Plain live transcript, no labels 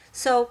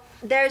So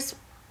there's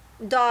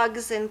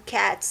dogs and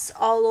cats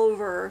all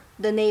over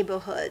the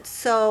neighborhood.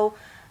 So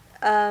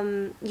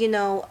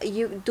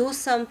you do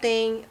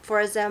something, for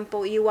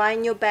example, you are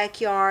in your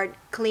backyard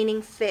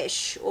cleaning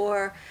fish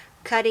or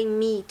cutting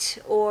meat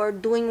or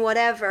doing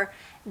whatever,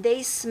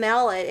 they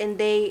smell it and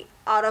they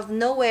out of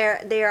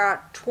nowhere there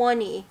are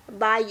 20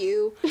 by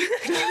you.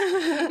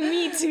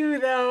 Me too,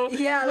 though.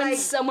 Yeah, when like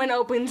someone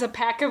opens a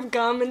pack of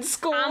gum in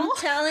school. I'm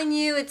telling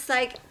you, it's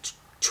like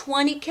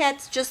 20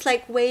 cats just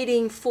like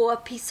waiting for a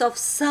piece of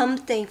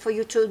something for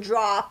you to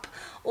drop,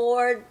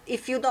 or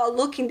if you're not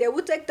looking, they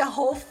will take the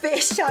whole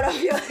fish out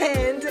of your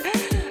hand.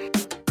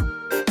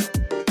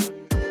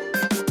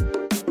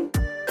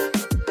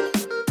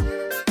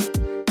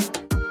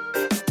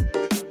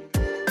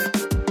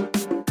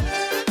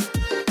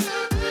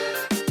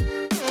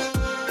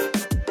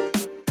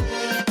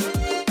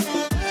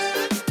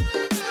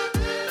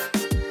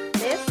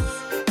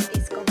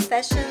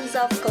 Confessions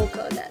of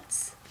Cocoa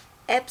Nuts,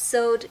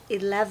 episode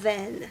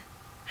 11.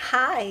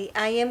 Hi,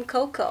 I am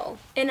Coco.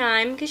 And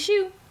I'm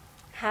Cashew.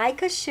 Hi,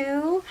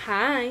 Cashew.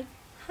 Hi.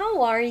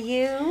 How are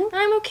you?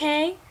 I'm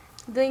okay.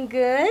 Doing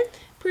good?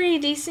 Pretty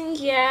decent,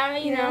 yeah.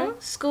 You know,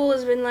 school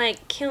has been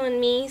like killing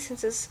me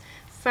since this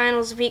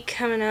finals week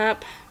coming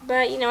up.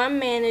 But, I'm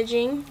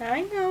managing.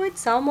 I know,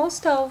 it's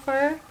almost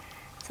over.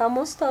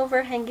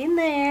 Hang in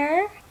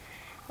there.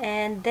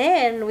 And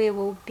then we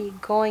will be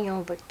going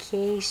on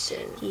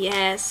vacation.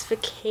 Yes,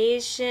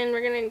 vacation.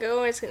 We're going to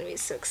go. It's going to be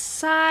so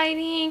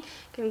exciting.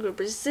 Going to go to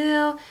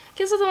Brazil. I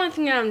guess the only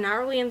thing that I'm not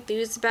really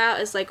enthused about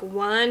is,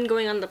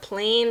 going on the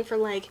plane for,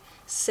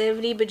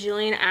 70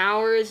 bajillion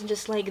hours and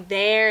just,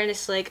 there. And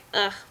it's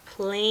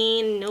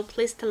plane, no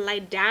place to lie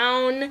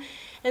down.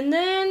 And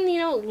then,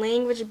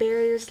 language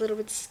barriers a little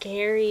bit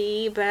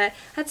scary, but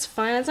that's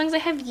fine as long as I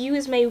have you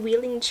as my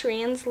willing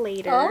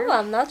translator. Oh,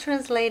 I'm not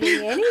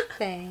translating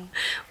anything.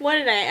 What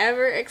did I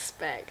ever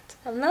expect?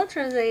 I'm not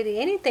translating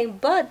anything,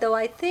 but though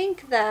I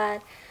think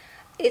that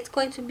it's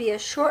going to be a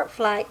short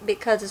flight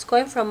because it's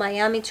going from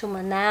Miami to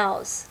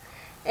Manaus,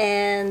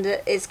 and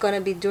it's going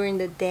to be during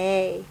the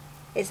day.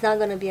 It's not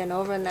going to be an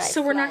overnight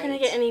So we're flight. not going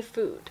to get any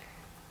food.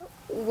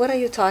 What are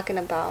you talking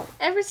about?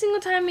 Every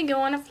single time we go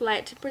on a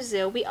flight to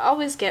Brazil, we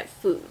always get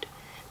food.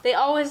 They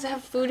always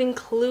have food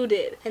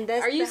included. And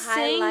that's the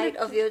highlight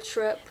of your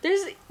trip?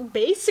 There's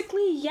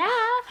basically, yeah.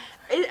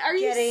 Are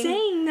you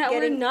saying that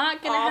we're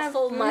not going to have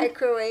awful food?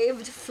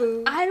 Microwaved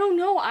food? I don't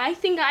know. I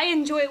think I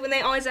enjoy it when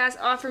they always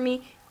offer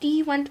me, do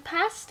you want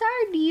pasta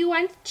or do you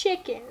want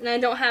chicken? And I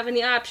don't have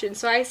any options,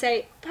 so I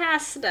say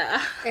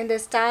pasta. And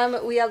this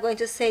time we are going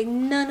to say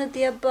none of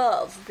the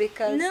above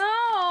because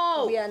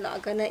no, we are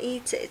not going to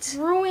eat it. It's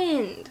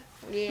ruined.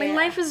 Yeah. My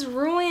life is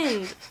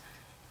ruined.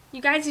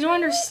 You guys, you don't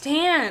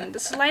understand.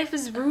 This life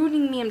is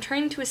ruining me. I'm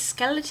turning into a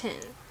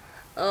skeleton.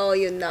 Oh,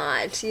 you're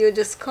not. You're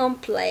just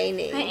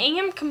complaining. I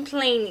am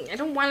complaining. I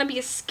don't want to be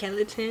a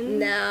skeleton.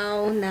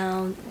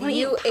 No.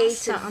 You ate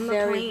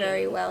very,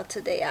 very well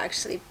today,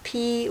 actually.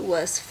 P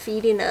was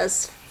feeding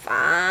us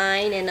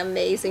fine and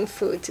amazing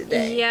food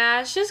today.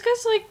 Yeah, it's just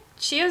because,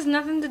 she has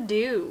nothing to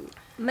do.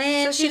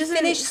 Man, so she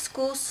finished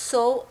school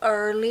so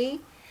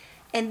early,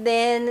 and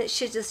then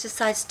she just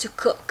decides to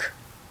cook.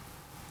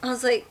 I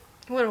was like...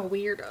 What a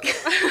weirdo.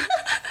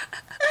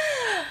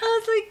 I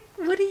was like,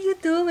 what are you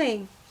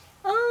doing?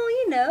 Oh,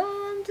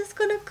 I'm just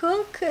gonna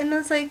cook. And I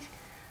was like,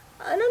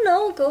 I don't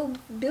know, go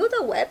build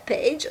a web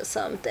page or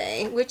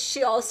something, which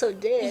she also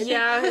did.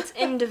 Yeah, it's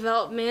in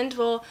development.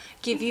 We'll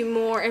give you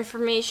more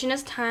information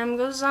as time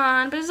goes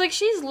on. But it's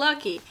she's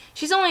lucky.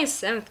 She's only a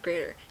 7th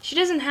grader. She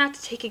doesn't have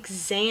to take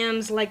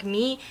exams like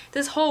me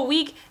this whole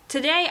week.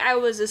 Today I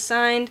was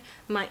assigned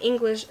my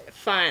English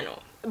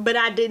final, but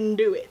I didn't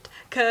do it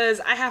because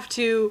I have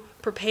to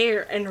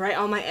prepare and write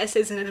all my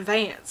essays in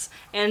advance.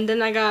 And then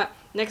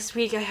next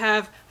week I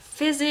have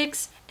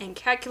physics and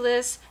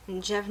calculus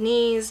and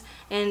Japanese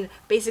and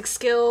basic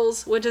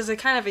skills, which is a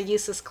kind of a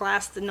useless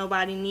class that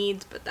nobody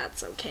needs, but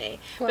that's okay.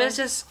 Well, but it's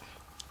just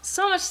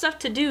so much stuff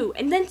to do,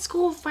 and then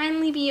school will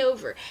finally be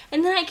over,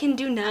 and then I can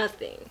do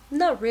nothing.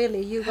 Not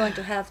really. You're going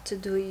to have to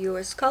do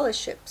your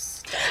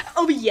scholarships.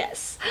 Oh,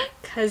 yes,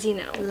 because,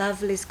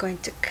 Lovely's going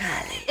to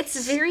college.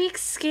 It's very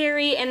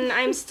scary, and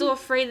I'm still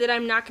afraid that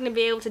I'm not going to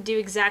be able to do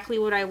exactly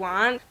what I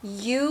want.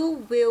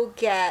 You will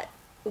get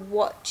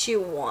what you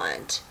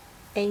want.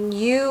 And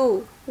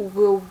you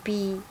will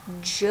be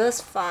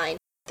just fine.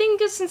 I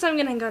think since I'm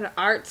going to go to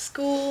art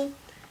school,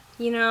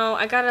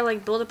 I got to,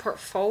 build a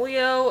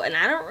portfolio, and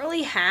I don't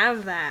really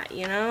have that,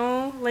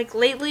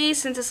 Lately,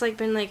 since it's,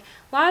 been, a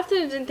lot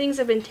of the things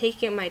have been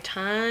taking my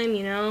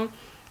time,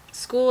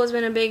 School has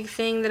been a big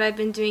thing that I've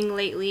been doing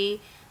lately,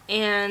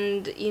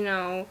 and,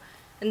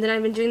 and then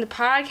I've been doing the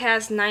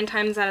podcast 9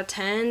 times out of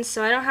 10,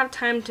 so I don't have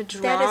time to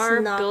draw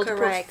or build a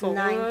portfolio.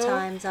 That is not correct, 9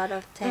 times out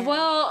of 10.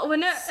 Well,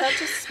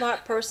 such a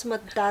smart person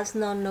but does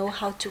not know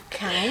how to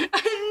count.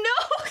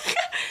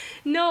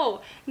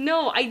 No,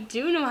 I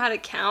do know how to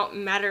count,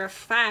 matter of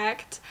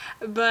fact,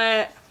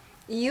 but...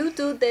 You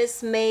do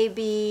this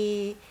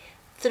maybe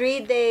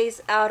 3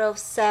 days out of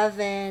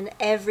 7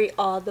 every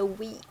other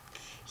week.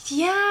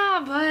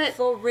 Yeah, but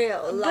For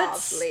real, but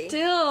lovely.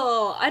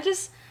 still,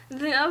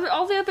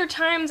 all the other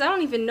times I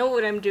don't even know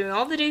what I'm doing.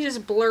 All the days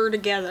just blur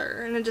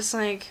together, and I'm just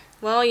like,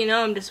 well,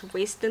 I'm just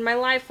wasting my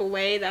life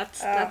away.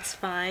 That's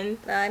fine.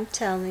 I'm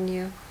telling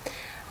you.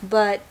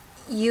 But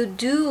you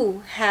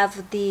do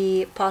have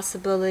the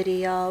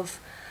possibility of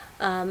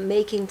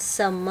making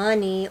some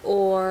money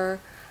or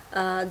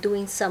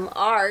doing some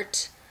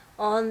art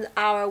on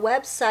our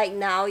website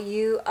now.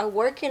 You are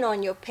working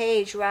on your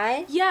page,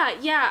 right?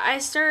 Yeah. I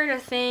started a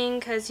thing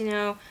because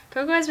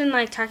Coco has been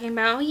like talking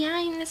about, oh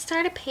yeah, you need to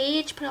start a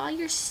page, put all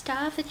your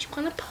stuff that you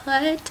want to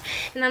put,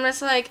 and I'm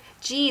just like,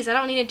 geez, I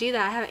don't need to do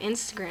that. I have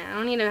Instagram. I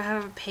don't need to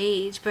have a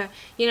page, but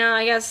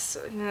I guess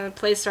a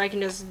place where I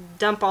can just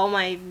dump all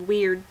my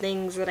weird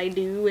things that I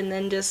do and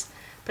then just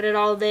put it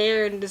all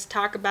there and just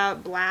talk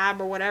about blab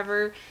or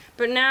whatever.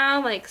 But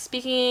now, like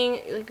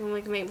speaking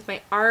with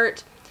my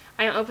art,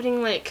 I'm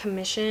opening like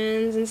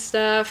commissions and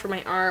stuff for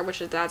my art,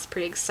 that's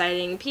pretty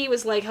exciting. P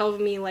was like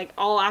helping me like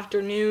all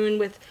afternoon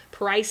with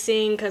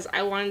pricing because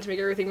I wanted to make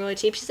everything really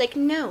cheap. She's like,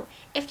 no,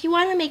 if you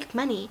want to make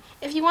money,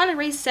 if you want to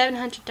raise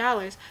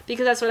 $700,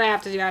 because that's what I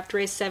have to do. I have to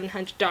raise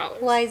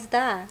 $700. Why is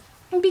that?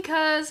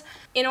 Because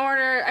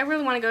I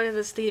really want to go to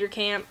this theater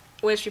camp,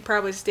 which we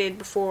probably stated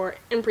before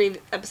in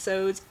previous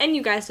episodes, and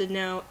you guys would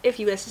know if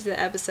you listen to the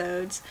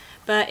episodes,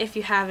 but if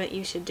you haven't,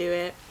 you should do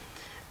it.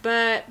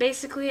 But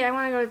basically, I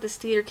want to go to this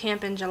theater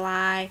camp in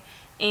July,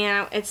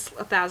 and it's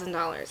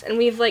 $1,000. And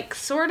we've like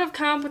sort of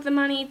come up with the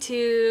money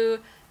to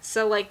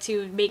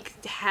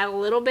have a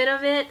little bit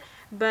of it,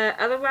 but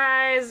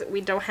otherwise we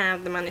don't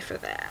have the money for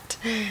that.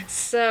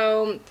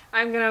 So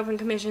I'm gonna open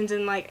commissions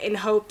in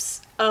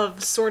hopes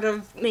of sort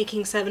of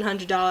making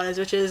 $700,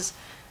 which is,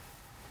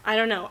 I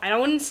don't know. I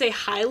wouldn't say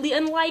highly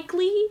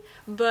unlikely,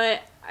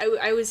 but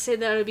I would say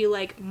that it would be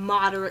like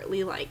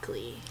moderately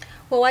likely.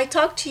 Well, I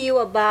talked to you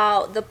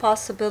about the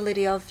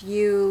possibility of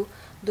you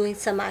doing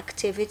some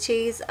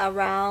activities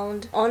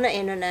around on the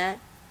internet.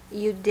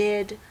 You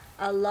did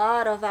a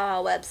lot of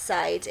our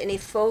website, and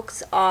if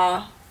folks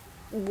are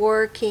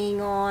working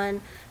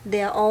on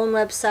their own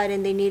website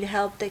and they need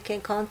help, they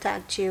can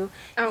contact you.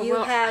 I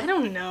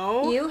don't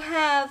know. You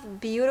have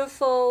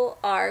beautiful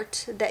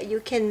art that you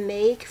can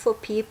make for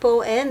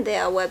people and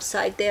their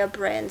website, their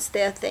brands,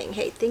 their thing.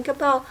 Hey, think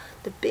about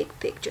the big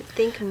picture.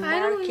 Think marketing. I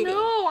don't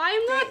know.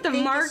 I'm not the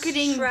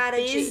marketing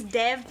biz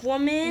dev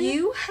woman.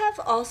 You have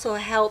also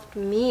helped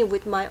me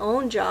with my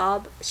own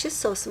job. She's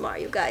so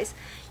smart, you guys.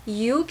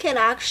 You can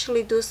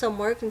actually do some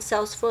work in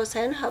Salesforce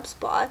and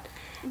HubSpot.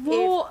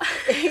 Well,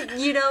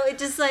 it's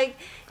just like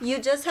you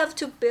just have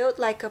to build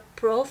like a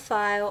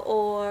profile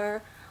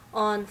or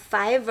on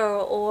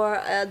Fiverr or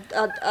a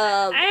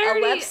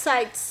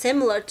website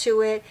similar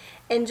to it,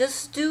 and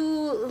just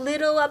do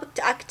little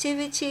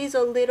activities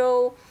or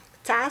little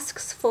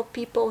tasks for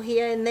people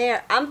here and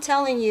there. I'm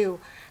telling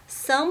you,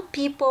 some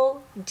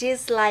people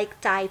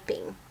dislike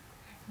typing.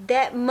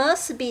 There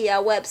must be a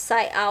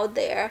website out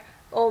there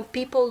or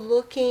people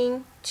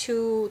looking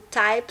to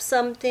type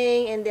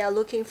something and they're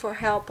looking for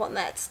help on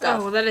that stuff.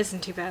 Oh, well, that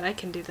isn't too bad. I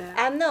can do that.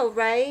 I know,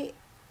 right?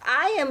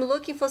 I am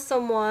looking for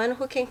someone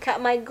who can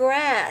cut my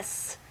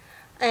grass.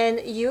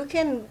 And you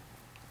can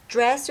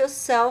dress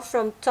yourself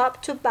from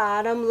top to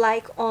bottom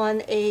like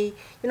on a,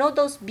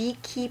 those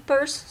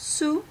beekeeper's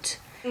suit.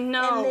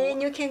 No. And then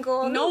you can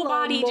go on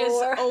Nobody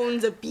just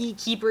owns a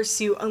beekeeper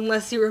suit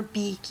unless you're a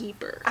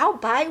beekeeper. I'll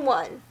buy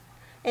one.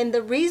 And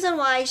the reason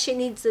why she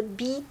needs a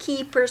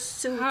beekeeper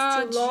suit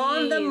to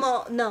lawn the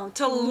mow. No,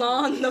 to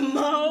lawn the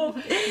mow.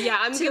 Yeah,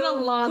 I'm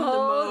gonna lawn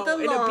the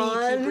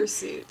mow in a beekeeper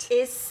suit.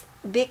 It's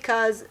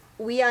because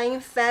we are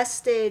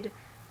infested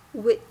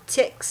with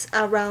ticks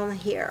around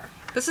here.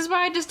 This is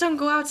why I just don't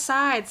go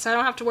outside, so I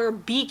don't have to wear a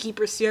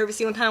beekeeper suit every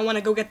single time I want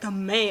to go get the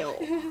mail.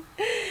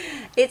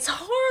 It's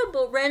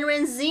horrible.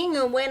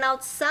 Renzinho went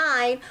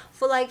outside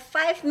for like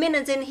 5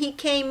 minutes and he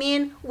came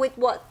in with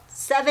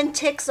 7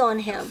 ticks on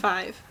him.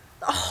 5.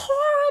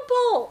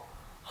 Horrible.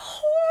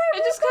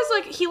 And just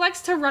because he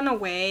likes to run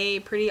away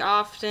pretty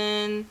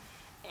often,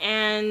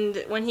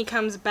 and when he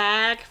comes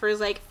back, Fur's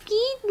like,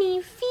 feed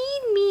me,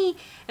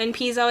 and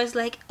P's always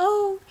like,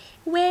 oh,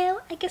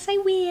 well, I guess I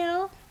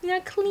will.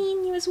 I'll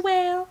clean you as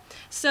well.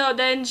 So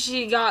then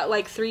she got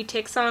 3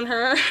 ticks on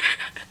her.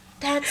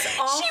 That's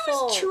awful. She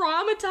was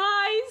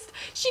traumatized.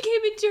 She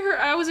came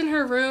I was in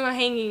her room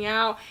hanging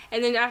out,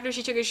 and then after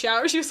she took a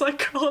shower, she was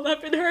curled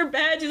up in her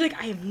bed. She's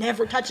like, I am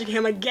never touching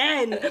him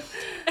again.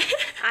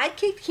 I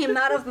kicked him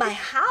out of my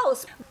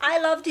house. I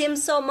loved him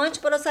so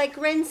much, but I was like,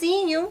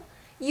 Renzinho,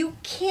 you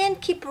can't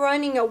keep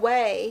running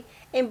away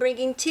and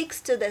bringing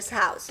ticks to this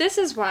house. This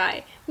is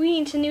why we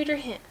need to neuter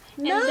him.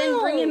 And then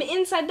bring him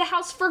inside the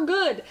house for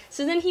good,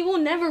 so then he will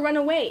never run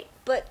away.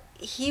 But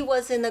he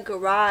was in the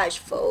garage,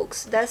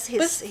 folks. That's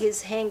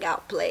his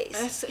hangout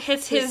place.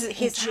 His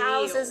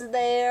house is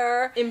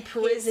there.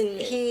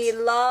 Imprisonment. He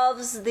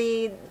loves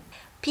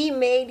P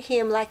made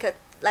him like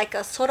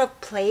a sort of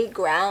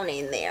playground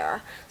in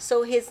there.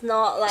 So he's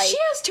not She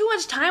has too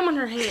much time on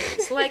her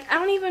hands. I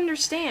don't even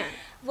understand.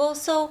 Well,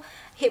 so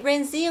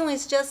Renzinho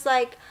is just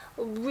like,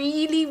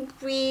 really,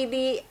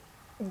 really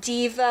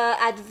diva,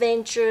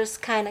 adventurous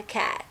kind of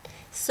cat.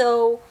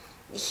 So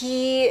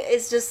he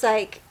is just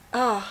like,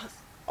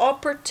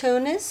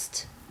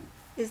 opportunist.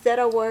 Is that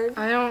a word?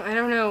 I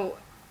don't know.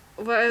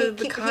 What is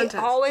the context?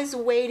 He always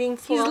waiting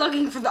for. He's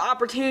looking for the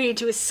opportunity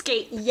to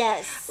escape.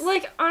 Yes.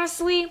 Like,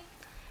 honestly,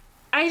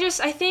 I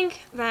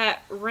think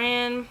that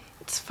Wren,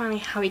 it's funny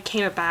how he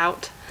came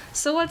about.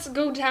 So let's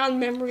go down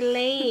memory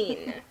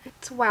lane.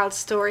 It's a wild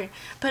story,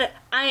 but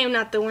I am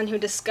not the one who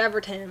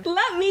discovered him.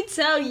 Let me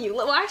tell you.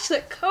 Well, actually,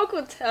 let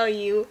Coco tell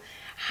you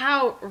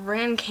how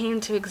Wren came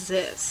to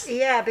exist.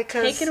 Yeah,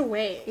 because... Take it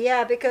away.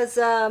 Yeah, because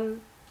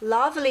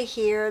Lovely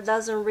here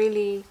doesn't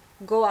really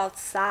go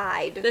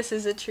outside. This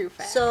is a true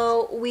fact.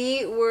 So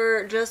we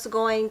were just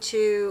going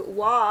to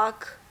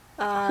walk.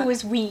 Who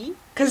is we?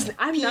 Because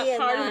I'm P not and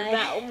part I. of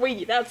that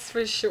we, that's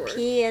for sure.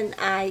 P and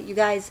I, you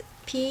guys,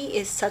 P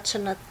is such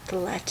an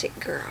athletic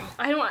girl.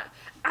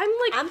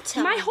 I'm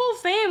telling my you. whole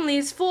family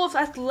is full of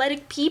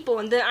athletic people,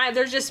 and then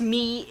there's just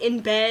me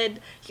in bed,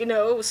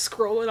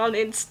 scrolling on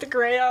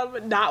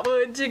Instagram, not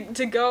willing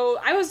to go.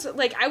 I was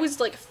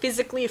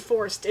physically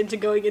forced into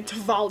going into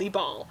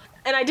volleyball,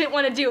 and I didn't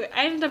want to do it.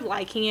 I ended up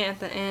liking it at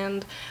the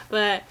end,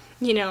 but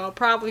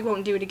probably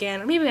won't do it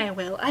again, or maybe I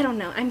will. I don't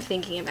know. I'm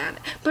thinking about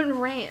it. But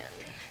Wren,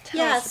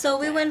 tell us So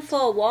about we that. went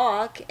for a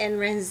walk, and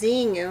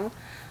Renzinho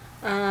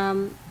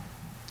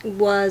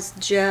was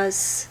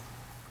just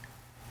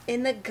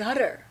in the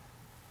gutter,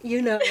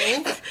 Because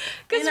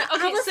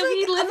so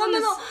he lived on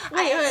this.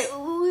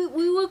 Wait.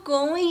 We were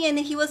going, and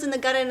he was in the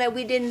gutter, and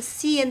we didn't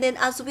see. And then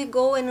as we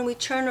go and we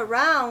turn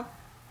around,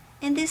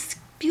 and this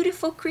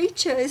beautiful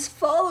creature is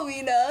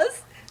following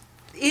us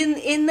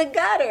in the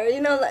gutter.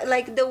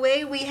 Like the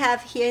way we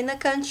have here in the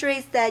country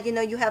is that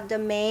you have the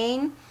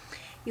main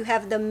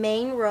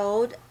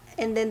road,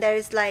 and then there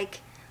is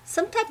like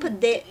some type of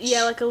ditch.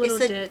 Yeah, like a little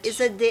ditch. It's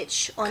a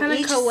ditch on Kind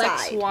each of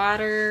collects side.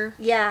 water.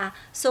 Yeah,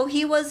 so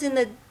he was in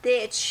the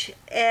ditch.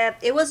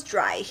 It was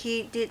dry.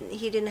 He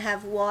didn't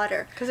have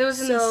water. Because it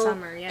was in the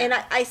summer, yeah. And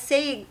I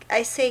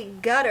say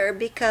gutter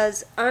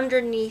because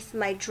underneath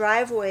my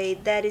driveway,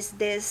 that is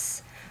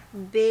this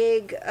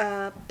big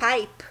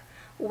pipe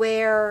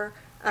where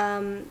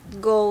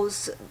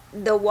goes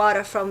the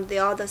water from the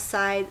other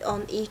side.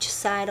 On each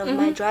side of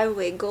my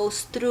driveway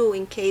goes through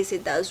in case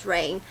it does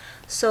rain.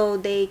 So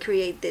they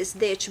create this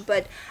ditch.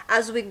 But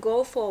as we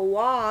go for a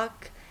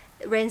walk,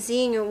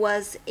 Renzinho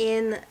was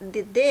in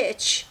the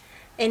ditch,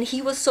 and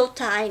he was so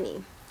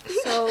tiny.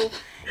 So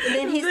and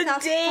then he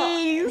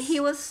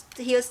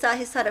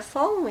started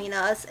following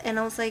us, and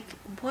I was like,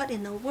 what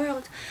in the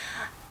world?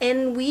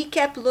 And we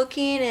kept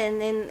looking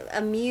and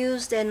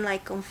amused and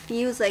like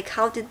confused, like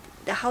how did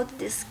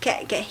this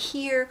cat get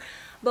here?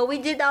 But we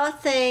did our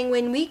thing.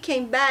 When we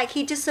came back,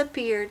 he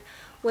disappeared.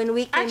 When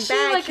we came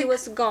back, he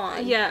was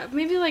gone. Yeah,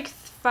 maybe like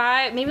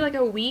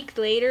a week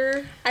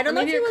later. I don't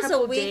know if maybe it was a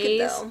couple week days.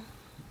 though.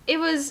 It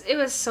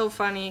was so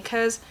funny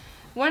because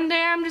one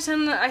day I'm just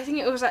I think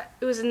it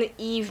was in the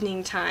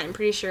evening time.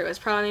 Pretty sure it was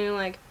probably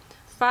like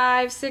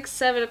 5, 6,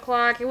 7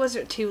 o'clock. It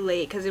wasn't too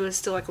late because it was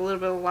still like a little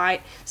bit of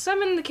light. So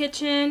I'm in the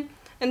kitchen,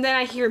 and then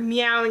I hear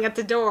meowing at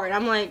the door, and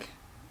I'm like,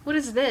 what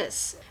is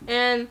this?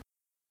 And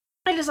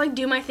I just like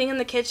do my thing in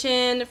the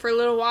kitchen for a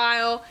little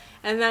while,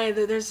 and then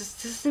there's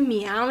this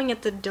meowing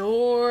at the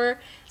door.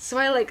 So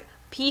I like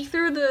peek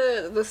through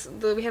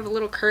the we have a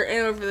little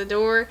curtain over the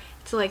door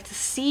to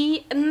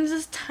see, and there's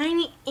this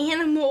tiny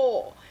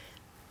animal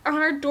on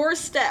our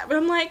doorstep, and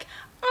I'm like,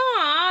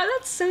 aw,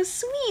 that's so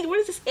sweet. What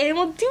is this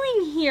animal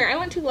doing here? I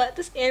want to let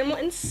this animal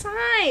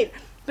inside,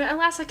 but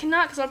alas I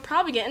cannot because I'll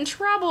probably get in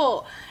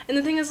trouble. And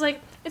the thing is,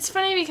 like, it's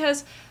funny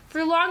because for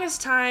the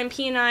longest time,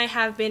 P and I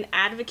have been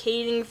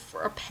advocating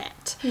for a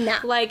pet. No.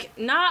 Like,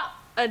 not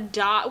a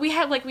dog. We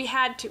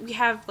had 2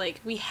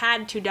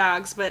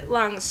 dogs, but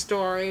long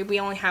story, we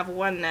only have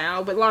one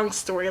now, but long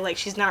story, like,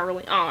 she's not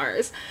really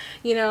ours,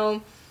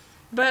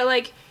 But,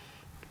 like,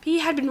 P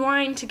had been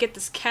wanting to get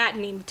this cat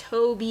named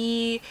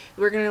Toby.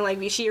 We're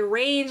gonna, she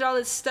arranged all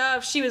this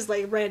stuff. She was,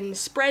 writing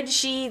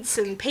spreadsheets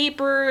and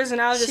papers, and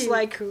I was just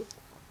like,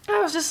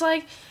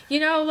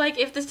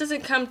 if this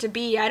doesn't come to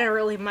be, I don't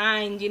really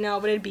mind,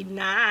 but it'd be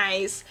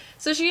nice.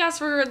 So she asked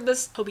for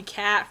this Toby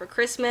cat for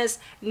Christmas.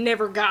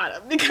 Never got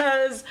him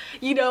because,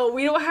 we don't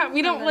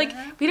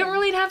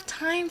really have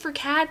time for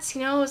cats,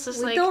 It's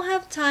just We don't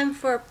have time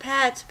for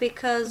pets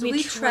because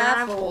we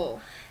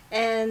travel.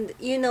 And,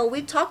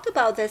 we talked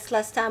about this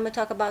last time. We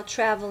talked about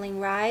traveling,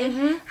 right?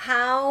 Mm-hmm.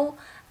 How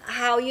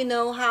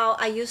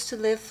I used to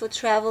live for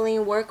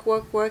traveling, work,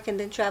 and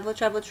then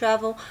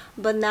travel.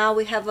 But now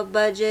we have a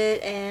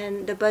budget,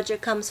 and the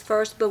budget comes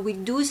first. But we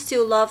do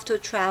still love to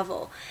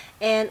travel.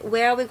 And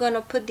where are we going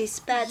to put these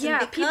pets? Yeah,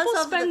 and because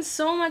people of spend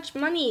so much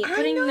money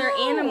putting their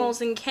animals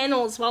in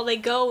kennels while they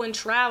go and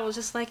travel. It's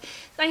just I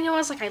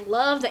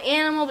love the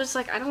animal, but it's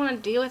I don't want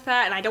to deal with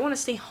that, and I don't want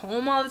to stay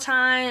home all the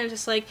time. And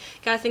just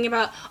gotta think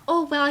about,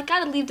 I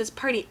gotta leave this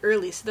party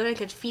early so that I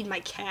could feed my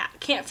cat.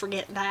 Can't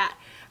forget that.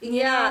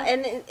 Yeah,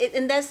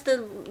 and that's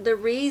the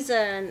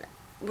reason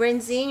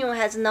Renzino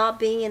has not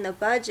been in the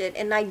budget,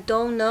 and I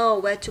don't know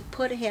where to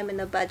put him in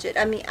the budget.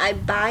 I mean, I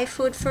buy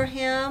food for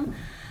him,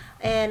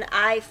 and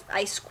I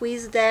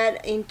squeeze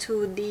that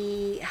into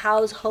the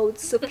household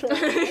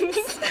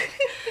supplies.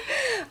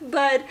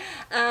 But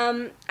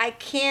I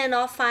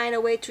cannot find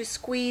a way to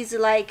squeeze,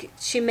 like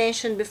she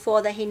mentioned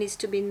before, that he needs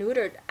to be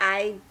neutered.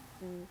 I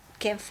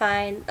can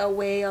find a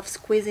way of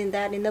squeezing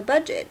that in the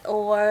budget.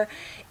 Or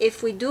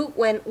if we do,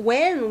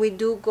 when we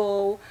do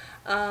go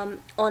on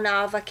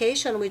our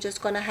vacation, we're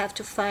just gonna have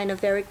to find a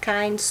very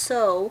kind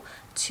soul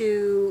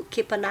to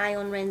keep an eye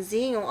on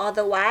Renzino.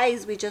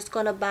 Otherwise, we're just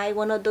gonna buy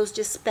one of those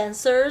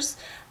dispensers,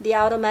 the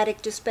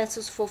automatic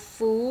dispensers for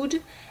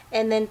food,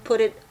 and then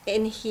put it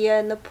in here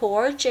in the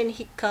porch, and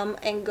he come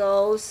and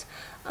goes.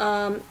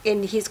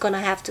 And he's gonna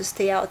have to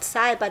stay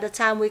outside. By the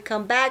time we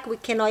come back, we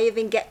cannot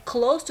even get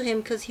close to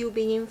him because he'll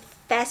be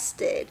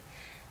infested,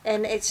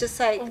 and it's just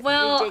like,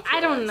 well, ridiculous. I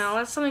don't know.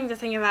 That's something to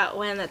think about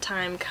when the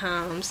time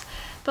comes.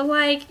 But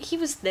like, he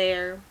was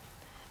there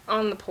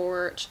on the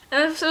porch,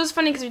 and it was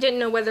funny because we didn't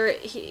know whether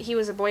he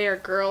was a boy or a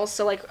girl.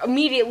 So like,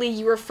 immediately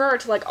you refer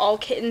to like all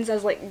kittens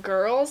as like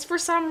girls for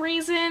some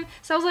reason.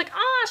 So I was like,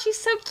 "Ah, she's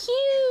so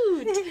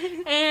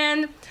cute."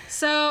 And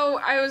so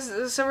I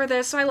was over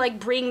there. So I like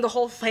bring the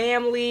whole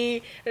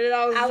family, and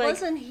I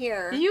wasn't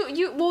here.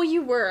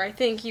 You were. I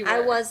think you were.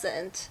 I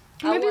wasn't.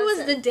 Maybe it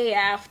was the day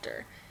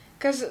after.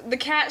 Because the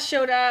cat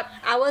showed up.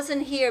 I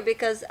wasn't here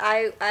because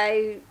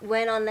I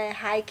went on a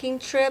hiking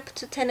trip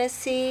to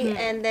Tennessee,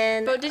 and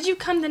then... But did you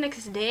come the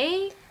next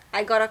day?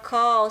 I got a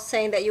call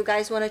saying that you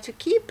guys wanted to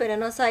keep it,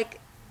 and I was like,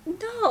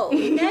 no,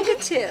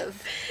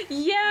 negative.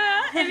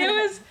 Yeah, and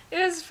it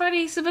was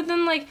funny. So, but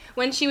then, like,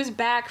 when she was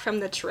back from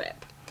the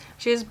trip,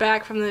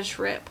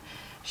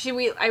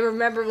 I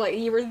remember, like,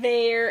 you were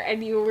there,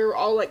 and we were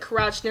all, like,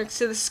 crouched next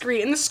to the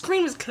screen, and the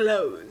screen was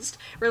closed.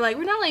 We're like,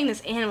 we're not letting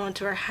this animal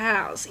into our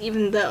house,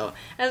 even though,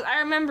 as I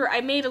remember,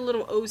 I made a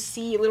little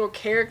OC, little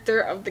character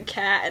of the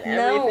cat and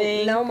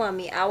everything. No,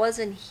 Mommy, I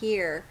wasn't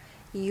here.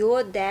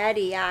 Your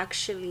daddy,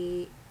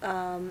 actually,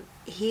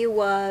 he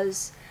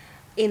was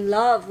in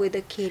love with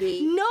the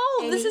kitty. No,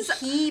 and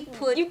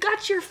you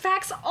got your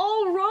facts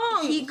all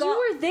wrong. You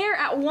were there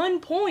at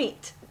one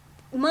point.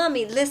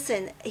 Mommy,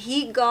 listen,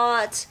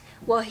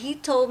 what he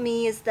told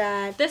me is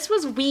that... This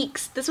was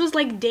weeks. This was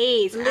like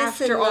days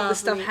after all this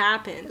stuff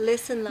happened.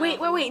 Listen, lovely.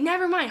 Wait.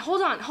 Never mind.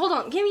 Hold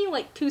on. Give me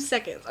like 2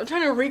 seconds. I'm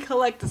trying to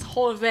recollect this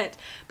whole event.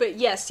 But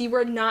yes, you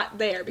were not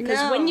there.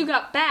 Because when you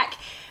got back,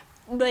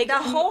 like... The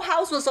whole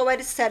house was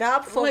already set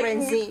up for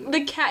Renzino.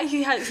 The cat,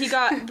 he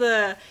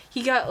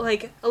got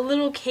like a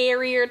little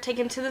carrier, take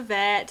him to the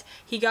vet.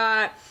 He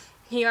got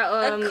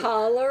a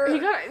collar. He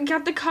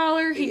got the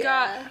collar. He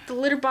got the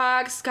litter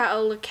box. Got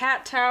a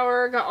cat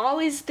tower. Got all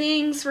these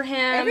things for him.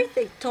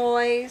 Everything,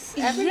 toys.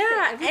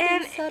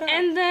 Everything set up.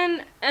 And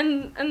then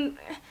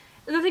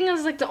the thing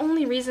is, like, the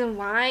only reason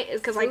why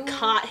is because I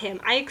caught him.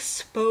 I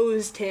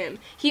exposed him.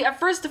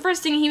 The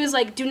first thing he was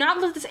like, "Do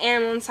not let this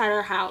animal inside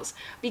our house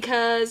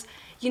because."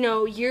 You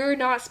know, you're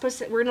not supposed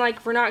to, we're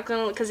not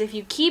gonna, because if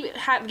you keep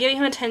giving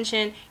him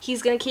attention,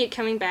 he's gonna keep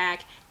coming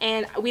back,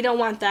 and we don't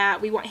want that.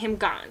 We want him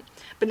gone.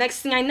 But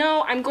next thing I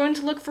know, I'm going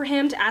to look for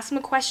him to ask him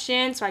a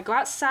question, so I go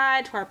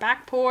outside to our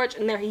back porch,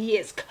 and there he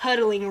is,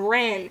 cuddling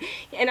Wren.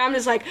 And I'm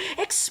just like,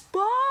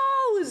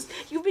 exposed!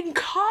 You've been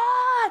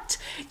caught!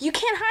 You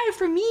can't hide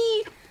from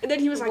me! And then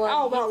he was like,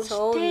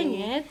 dang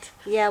it.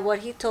 Yeah, what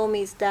he told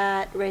me is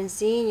that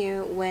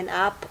Renzino went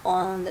up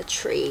on the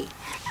tree.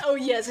 Oh,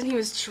 yes, and he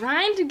was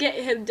trying to get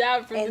him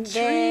down from the tree. And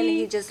then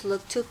he just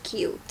looked too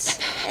cute.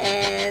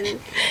 And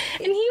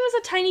he was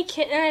a tiny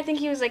kitten. I think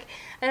he was like,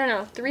 I don't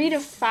know, 3 to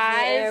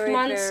 5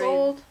 months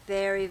old.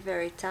 Very,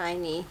 very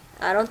tiny.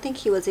 I don't think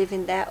he was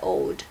even that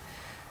old.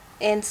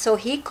 And so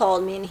he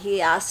called me and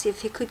he asked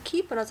if he could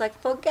keep it. And I was like,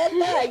 forget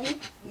that.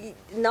 You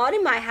not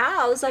in my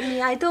house. I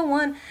mean, I don't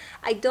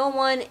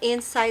want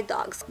inside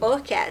dogs or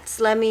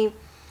cats. Let me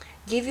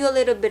give you a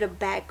little bit of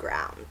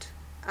background.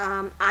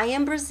 I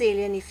am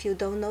Brazilian, if you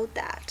don't know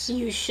that.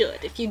 You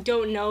should. If you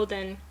don't know,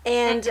 then...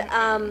 And,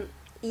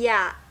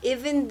 yeah,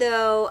 even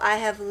though I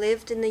have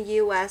lived in the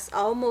U.S.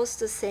 almost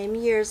the same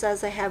years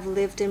as I have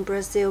lived in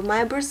Brazil,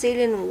 my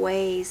Brazilian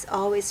ways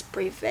always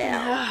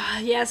prevail.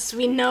 Yes,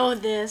 we know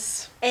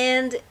this.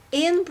 And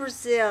in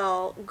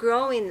Brazil,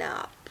 growing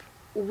up,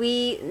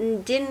 we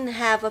didn't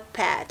have a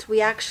pet.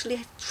 We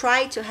actually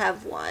tried to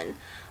have one,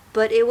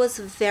 but it was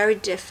very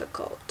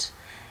difficult.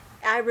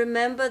 I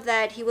remember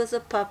that he was a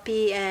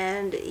puppy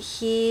and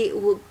he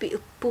would be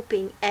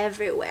pooping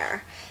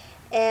everywhere.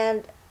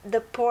 And the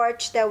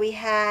porch that we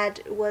had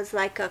was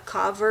like a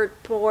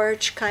covered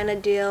porch kind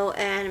of deal,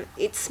 and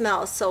it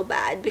smelled so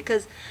bad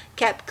because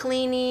kept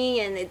cleaning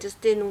and it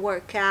just didn't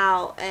work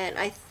out. And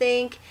I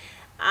think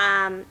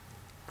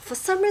for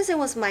some reason it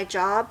was my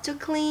job to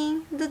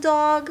clean the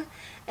dog,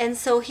 and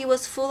so he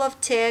was full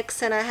of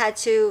ticks and I had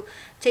to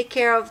take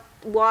care of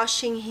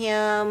washing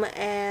him,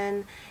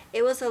 and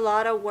it was a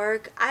lot of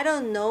work. I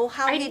don't know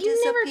how he disappeared.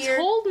 You never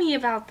told me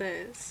about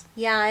this.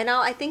 Yeah, I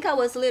know. I think I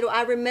was little.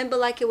 I remember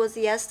like it was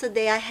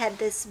yesterday. I had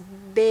this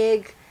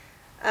big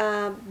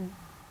um,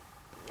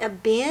 a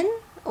bin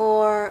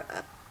or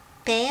a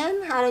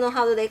pan. I don't know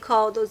how do they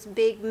call those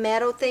big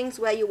metal things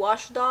where you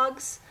wash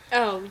dogs.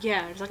 Oh,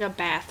 yeah, it's like a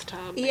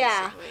bathtub, basically.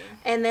 Yeah,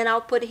 and then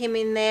I'll put him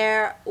in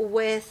there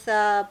with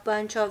a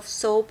bunch of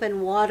soap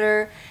and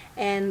water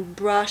and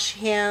brush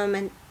him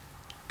and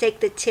take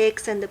the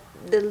ticks and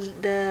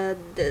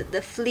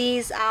the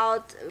fleas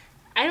out.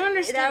 I don't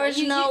understand. There was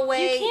no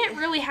way. You can't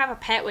really have a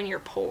pet when you're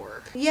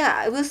poor.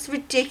 Yeah, it was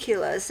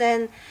ridiculous,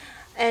 and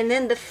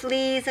then the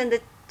fleas and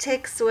the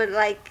ticks were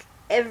like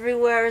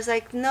everywhere. It's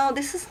like, no,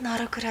 this is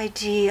not a good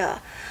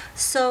idea.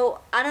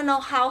 So I don't know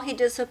how he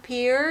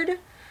disappeared.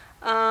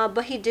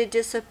 But he did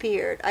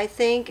disappear. I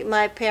think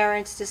my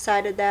parents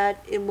decided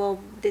that, well,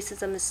 this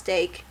is a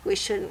mistake. We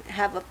shouldn't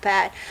have a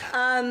pet.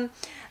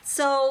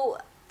 So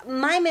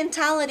my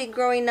mentality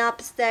growing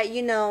up is that,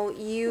 you don't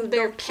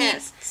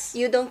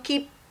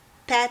keep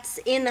pets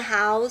in the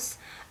house.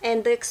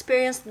 And the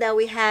experience that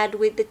we had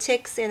with the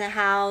ticks in the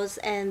house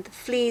and the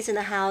fleas in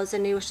the house,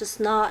 and it was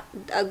just not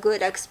a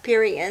good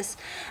experience.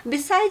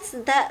 Besides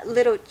that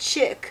little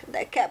chick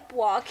that kept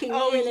walking in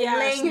and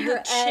laying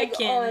her egg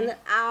on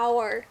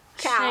our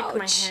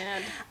couch. Shake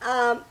my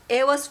head.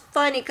 It was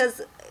funny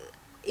because,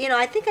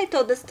 I think I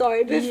told the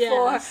story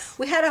before. Yes.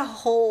 We had a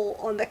hole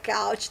on the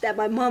couch that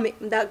my mom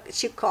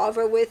she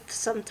covered with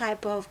some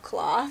type of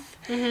cloth,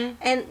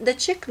 and the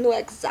chick knew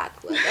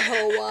exactly what the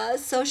hole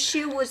was, so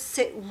she would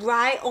sit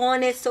right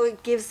on it, so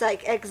it gives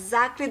like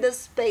exactly the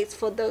space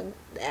for the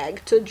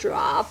egg to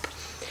drop.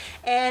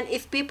 And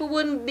if people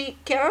wouldn't be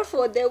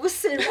careful, they would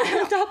sit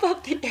right on top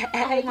of the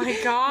egg. Oh my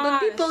gosh.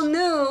 But people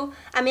knew,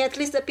 at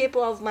least the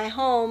people of my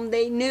home,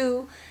 they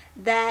knew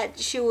that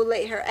she would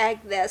lay her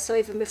egg there. So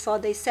even before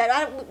they said,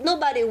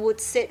 nobody would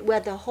sit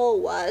where the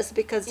hole was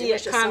because it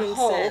was just a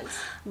hole. Sense.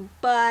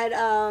 But,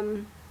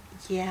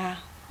 yeah,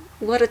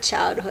 what a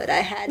childhood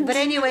I had. But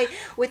anyway,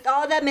 with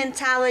all that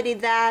mentality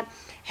that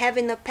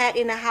having a pet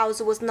in the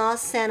house was not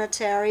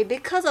sanitary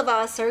because of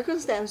our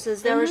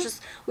circumstances. There was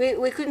just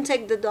we couldn't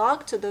take the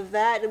dog to the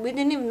vet. We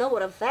didn't even know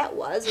what a vet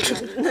was.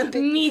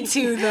 Me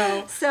too,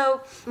 though.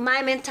 So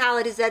my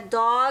mentality is that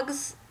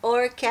dogs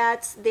or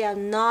cats, they are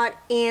not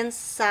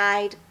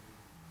inside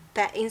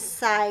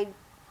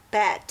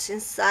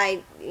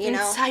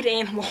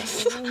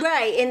animals.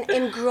 Right.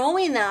 And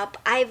growing up,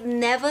 I've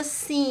never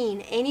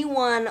seen any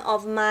one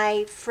of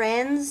my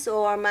friends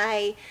or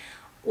I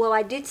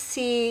did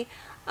see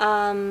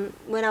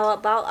when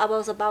I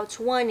was about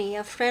 20,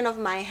 a friend of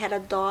mine had a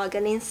dog,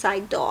 an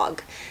inside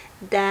dog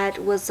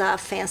that was a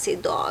fancy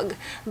dog.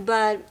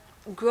 But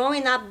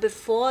growing up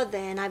before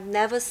then, I've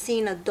never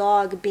seen a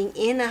dog being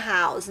in a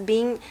house,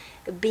 being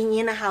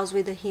in a house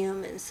with the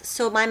humans.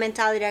 So my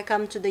mentality, I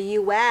come to the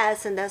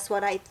U.S. and that's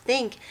what I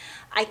think.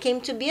 I came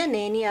to be a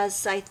nanny,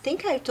 as I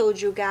think I told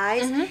you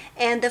guys.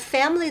 And the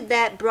family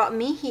that brought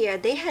me here,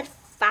 they had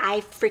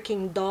 5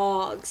 freaking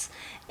dogs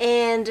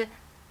and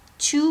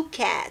 2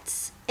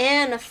 cats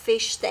and a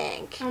fish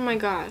tank. Oh my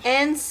gosh.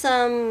 And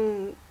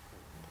some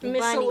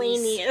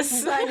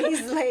miscellaneous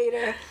bunnies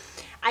later.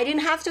 I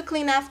didn't have to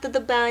clean after the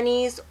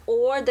bunnies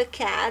or the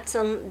cats,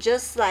 and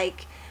just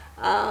like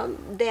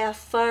their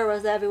fur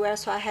was everywhere,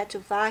 so I had to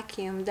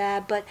vacuum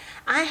that. But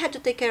I had to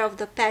take care of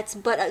the pets.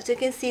 But as you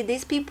can see,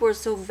 these people were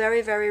so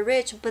very, very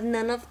rich, but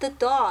none of the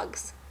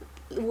dogs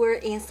were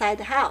inside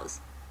the house.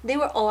 They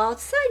were all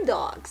outside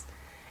dogs.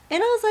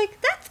 And I was like,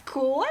 that's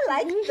cool. I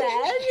like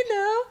that,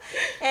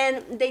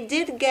 And they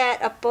did get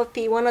a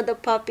puppy, one of the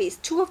puppies,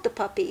 2 of the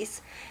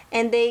puppies.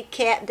 And they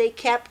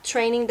kept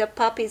training the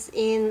puppies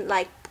in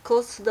like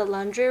close to the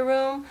laundry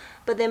room,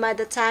 but then by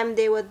the time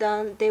they were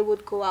done, they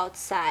would go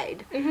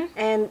outside.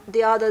 And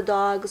the other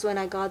dogs, when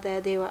I got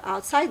there, they were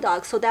outside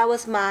dogs. So that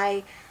was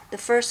the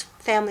first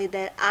family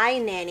that I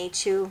nannied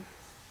to.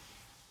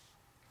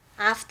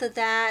 After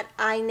that,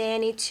 I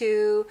nannied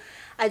to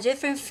a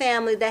different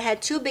family that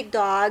had 2 big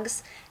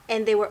dogs,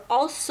 and they were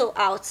also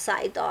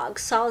outside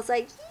dogs. So I was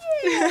like,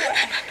 yeah.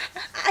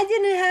 I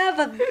didn't have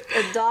a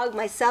dog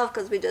myself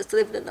because we just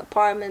lived in an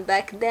apartment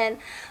back then.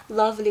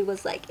 Lovely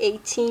was like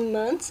 18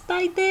 months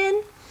by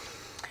then.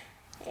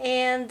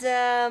 And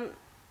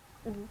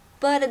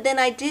but then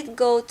I did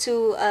go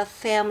to a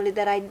family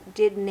that I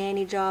did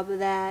nanny job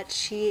that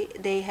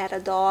they had a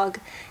dog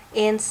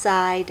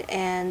inside,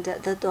 and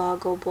the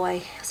dog, oh boy,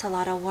 it was a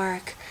lot of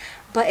work.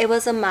 But it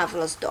was a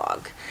marvelous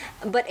dog.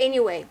 But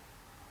anyway,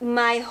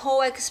 my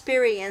whole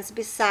experience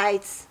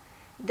besides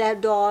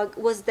that dog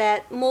was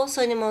that most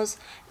animals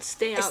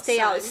stay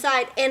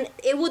outside, and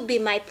it would be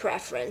my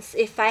preference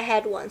if I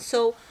had one.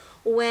 So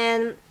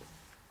when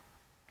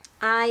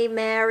I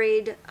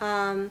married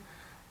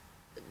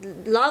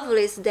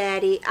Lovely's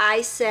daddy,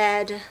 I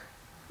said,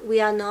 we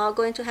are not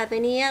going to have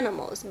any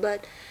animals,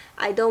 but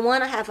I don't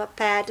want to have a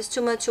pet. It's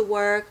too much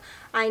work.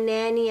 I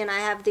nanny and I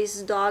have this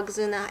dog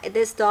in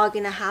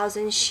the house,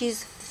 and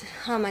she's,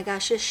 oh my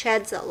gosh, she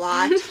sheds a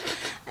lot.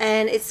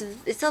 And it's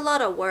a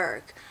lot of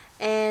work.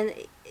 And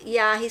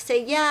yeah, he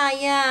said,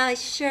 yeah,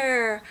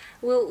 sure,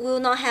 we'll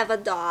not have a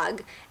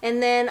dog.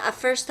 And then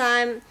first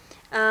time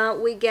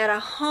we get a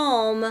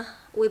home,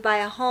 we buy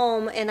a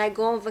home and I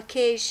go on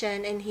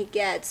vacation and he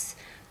gets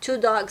two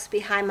dogs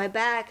behind my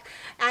back.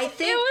 I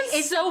think was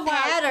it's so a wild.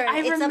 pattern. I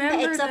remember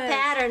it's a this.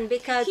 pattern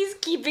because He's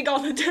keeping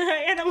all the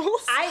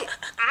animals.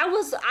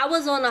 I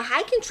was on a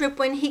hiking trip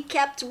when he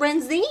kept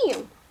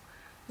Ranzinho,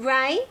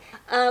 right?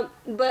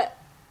 But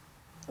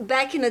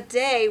back in the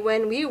day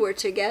when we were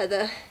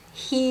together,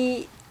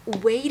 he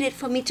waited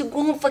for me to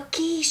go on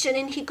vacation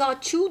and he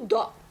got two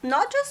dogs,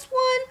 not just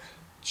one,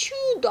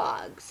 two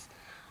dogs.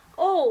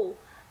 Oh,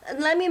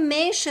 let me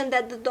mention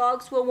that the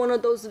dogs were one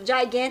of those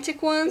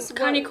gigantic ones.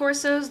 Cane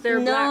Corsos, they're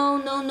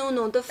black.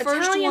 No. The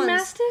first Italian ones.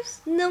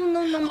 Mastiffs? No.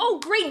 Oh,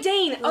 Great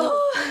Dane.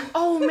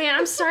 Oh man,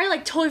 I'm sorry. I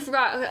like totally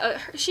forgot.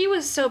 She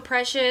was so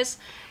precious.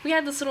 We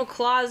had this little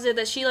closet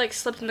that she like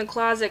slept in the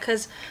closet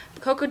because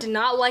Coco did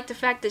not like the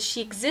fact that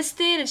she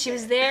existed and she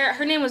was there.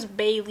 Her name was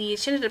Bailey.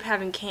 She ended up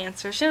having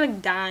cancer. She ended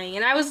up dying,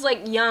 and I was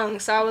like young,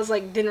 so I was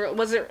like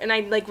and I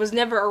like was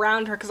never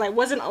around her because I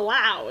wasn't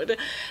allowed.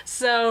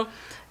 So.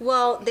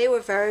 Well, they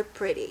were very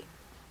pretty,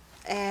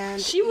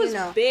 and she was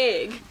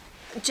big,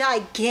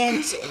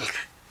 gigantic.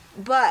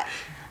 But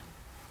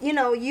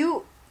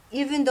you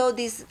even though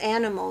these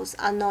animals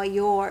are not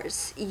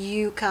yours,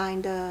 you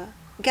kind of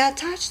get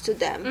attached to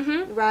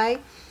them,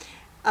 right?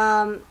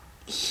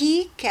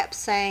 He kept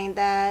saying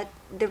that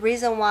the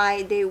reason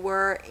why they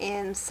were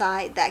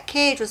inside that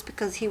cage was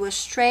because he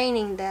was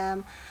training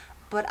them,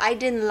 but I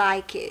didn't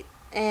like it,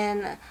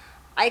 and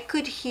I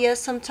could hear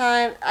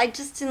sometimes, I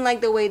just didn't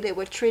like the way they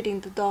were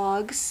treating the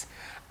dogs.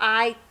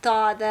 I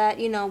thought that,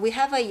 we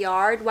have a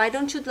yard. Why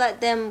don't you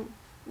let them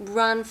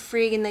run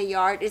free in the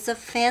yard? It's a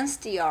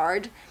fenced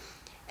yard.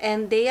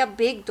 And they are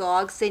big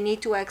dogs. They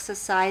need to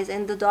exercise.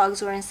 And the dogs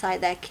were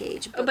inside that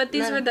cage. But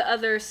these were the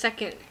other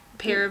second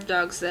pair of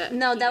dogs that...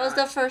 No, that was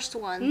the first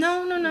one.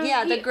 No.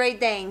 Yeah, the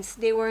Great Danes.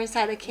 They were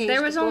inside a cage.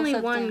 There was only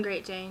one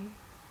Great Dane.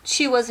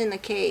 She was in the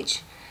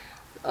cage.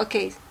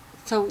 Okay,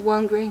 so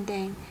one Great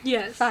Dane.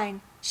 Yes.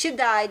 Fine. She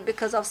died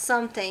because of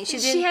something.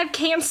 She had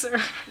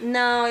cancer.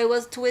 No, it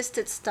was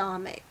twisted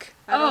stomach.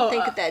 I don't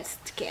think that's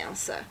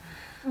cancer.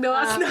 No,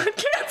 that's not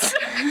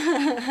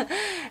cancer.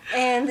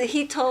 And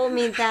he told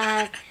me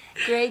that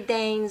Great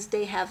Danes,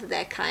 they have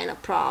that kind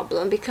of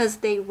problem because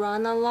they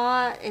run a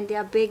lot and they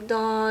are big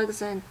dogs,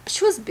 and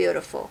she was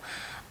beautiful.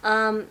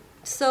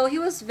 So he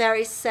was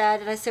very sad,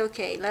 and I said,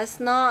 okay, let's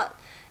not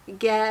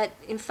get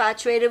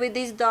infatuated with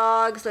these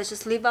dogs. Let's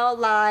just live our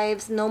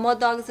lives. No more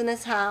dogs in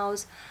this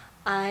house.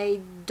 I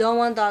don't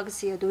want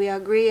dogs here. Do we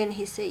agree? And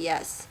he said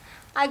yes.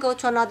 I go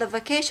to another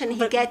vacation.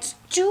 He gets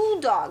two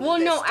dogs. Well,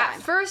 no. time.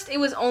 At first,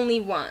 it was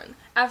only one.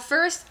 At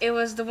first, it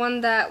was the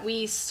one that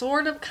we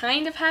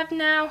kind of have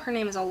now. Her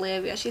name is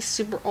Olivia. She's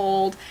super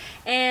old.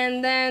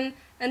 And then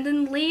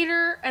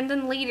later,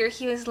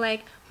 he was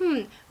like,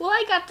 well,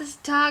 I got this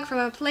dog from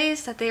a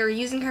place that they were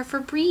using her for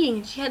breeding,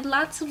 and she had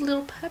lots of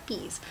little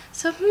puppies.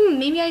 So,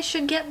 maybe I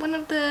should get one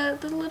of the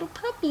little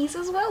puppies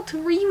as well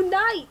to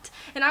reunite.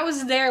 And I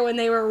was there when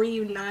they were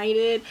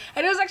reunited,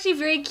 and it was actually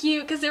very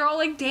cute because they were all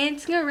like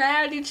dancing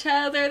around each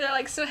other. They're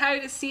like so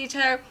happy to see each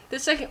other. The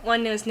second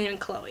one was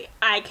named Chloe.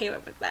 I came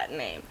up with that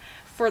name,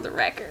 for the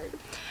record.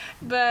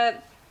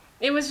 But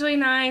it was really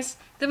nice.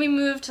 Then we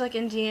moved to,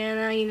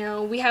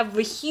 Indiana, we have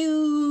a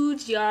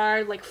huge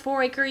yard,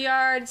 4-acre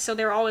yard, so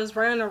they're always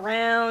running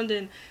around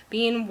and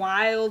being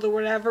wild or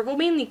whatever. Well,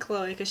 mainly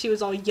Chloe, because she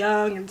was all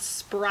young and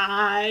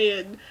spry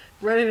and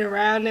running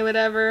around and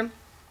whatever.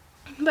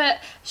 But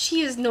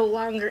she is no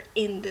longer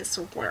in this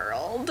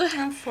world.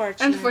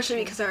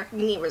 Unfortunately, because our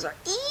neighbors are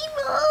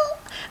evil.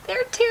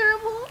 They're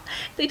terrible.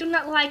 They do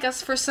not like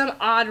us for some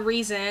odd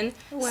reason.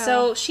 Well,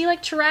 so she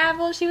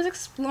traveled. She was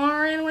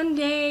exploring one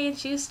day, and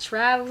she was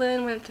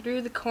traveling, went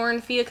through the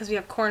cornfield, because we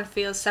have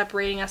cornfields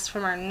separating us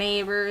from our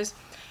neighbors.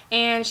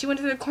 And she went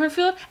through the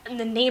cornfield, and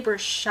the neighbor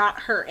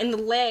shot her in the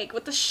leg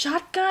with a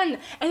shotgun.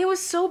 And it was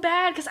so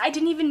bad, because I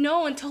didn't even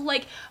know until,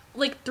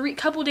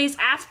 couple days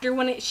after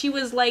when she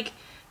was, at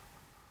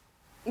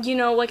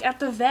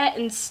the vet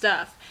and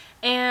stuff.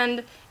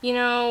 And,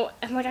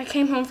 I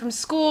came home from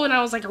school and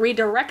I was,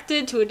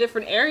 redirected to a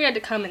different area to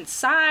come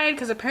inside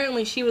because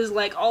apparently she was,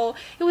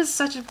 it was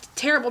such a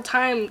terrible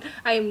time.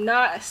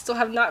 I still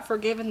have not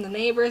forgiven the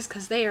neighbors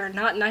because they are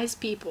not nice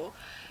people.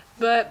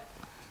 But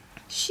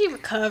she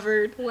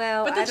recovered.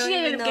 Well, but then she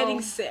ended up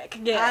getting sick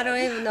again. I don't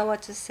even know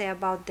what to say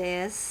about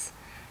this.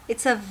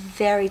 It's a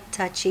very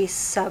touchy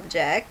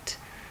subject.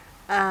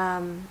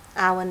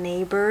 Our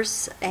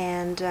neighbors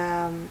and,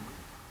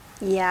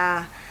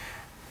 yeah.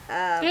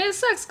 And it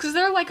sucks because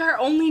they're our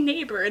only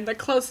neighbor in the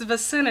close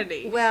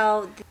vicinity.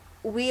 Well,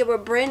 we were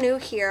brand new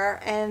here,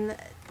 and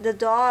the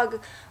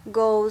dog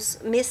goes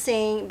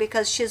missing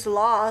because she's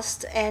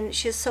lost, and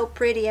she's so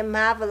pretty and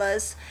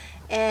marvelous,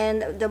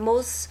 and the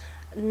most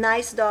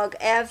nice dog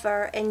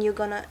ever, and you're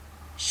gonna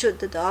shoot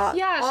the dog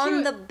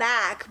on the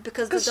back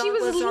because the dog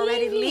was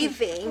already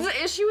leaving.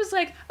 She was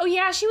like, oh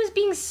yeah, she was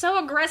being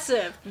so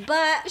aggressive.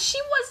 But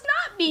she was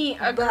not being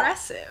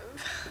aggressive.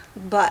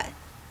 But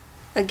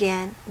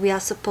again, we are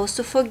supposed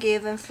to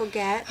forgive and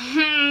forget.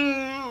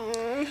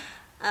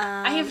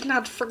 I have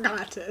not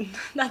forgotten.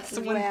 That's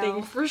the one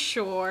thing for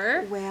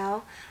sure.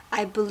 Well,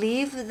 I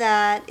believe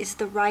that is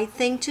the right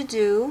thing to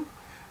do.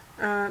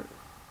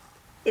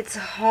 It's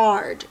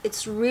hard.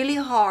 It's really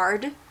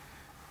hard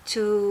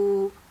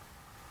to,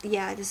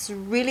 yeah, it's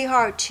really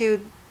hard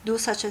to do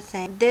such a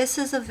thing. This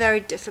is a very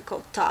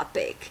difficult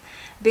topic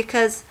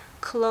because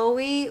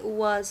Chloe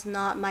was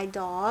not my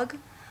dog,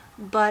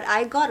 but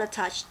I got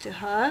attached to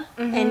her,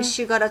 and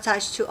she got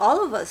attached to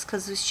all of us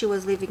because she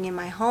was living in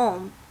my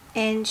home,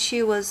 and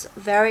she was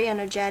very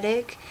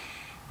energetic.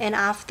 And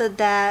after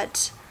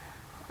that,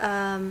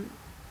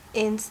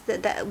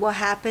 what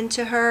happened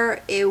to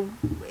her,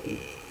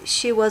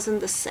 she wasn't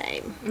the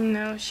same.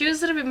 No, she was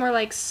a little bit more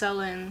like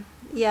sullen.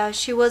 Yeah,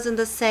 she wasn't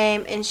the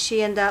same, and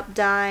she ended up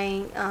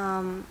dying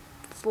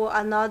for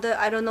another.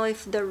 I don't know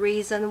if the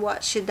reason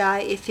what she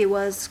died, if it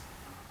was,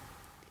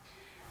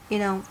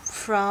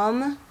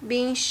 from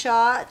being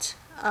shot,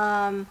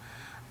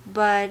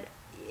 but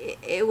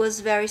it was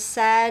very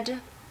sad.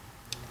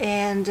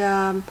 And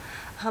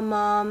her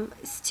mom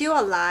is still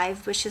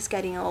alive, but she's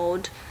getting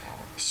old.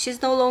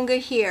 She's no longer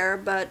here,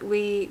 but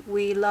we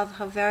love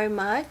her very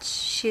much.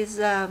 She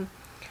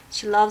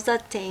loves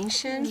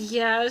attention.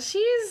 Yeah,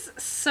 she's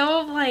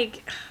so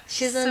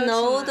she's so an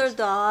older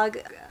dog,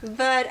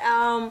 but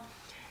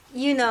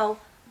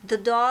the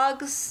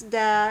dogs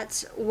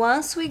that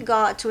once we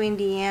got to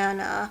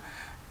Indiana,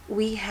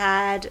 we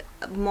had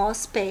more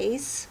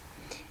space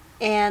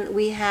and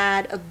we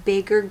had a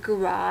bigger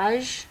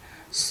garage.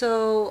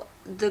 So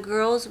the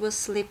girls were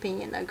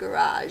sleeping in a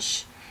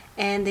garage,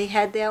 and they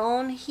had their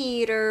own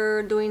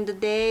heater. During the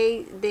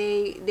day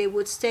they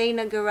would stay in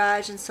a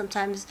garage, and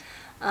sometimes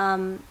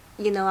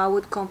I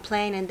would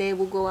complain and they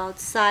would go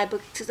outside.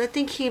 But I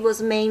think he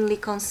was mainly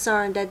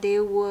concerned that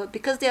they would,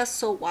 because they are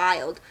so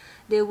wild,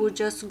 they would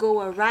just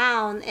go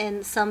around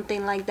and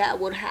something like that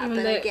would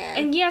happen again.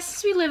 And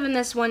yes, we live in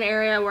this one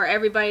area where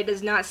everybody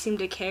does not seem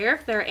to care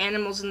if there are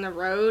animals in the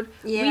road.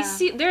 Yeah. We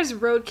see there's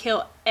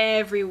roadkill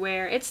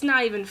everywhere. It's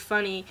not even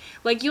funny.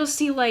 You'll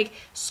see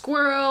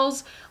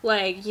squirrels,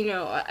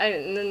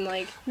 and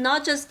then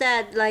not just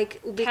that,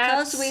 because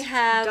cats, we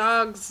have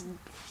dogs,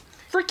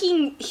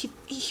 freaking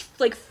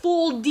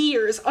full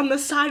deers on the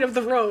side of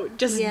the road,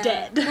 just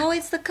dead. Well,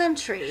 it's the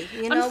country,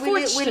 we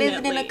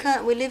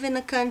live in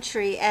a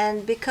country,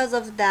 and because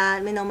of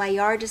that, my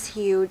yard is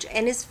huge,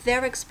 and it's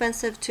very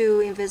expensive to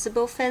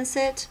invisible fence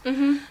it.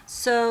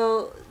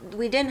 So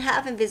we didn't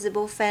have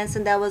invisible fence,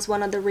 and that was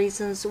one of the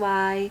reasons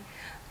why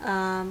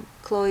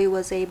Chloe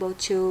was able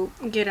to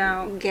get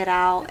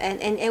out,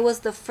 and it was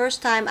the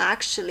first time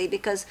actually,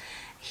 because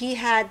he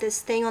had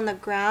this thing on the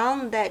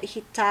ground that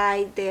he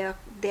tied their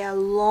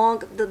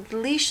long, the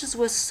leashes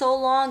were so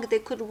long they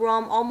could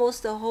roam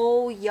almost the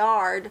whole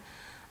yard.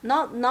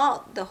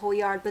 Not the whole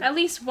yard, but at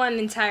least one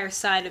entire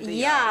side of the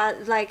yard.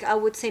 Yeah, I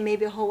would say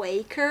maybe a whole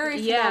acre,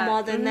 if not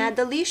more than that.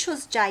 The leash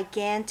was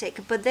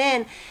gigantic, but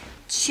then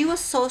she was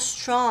so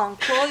strong.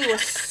 Chloe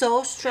was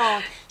so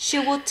strong. She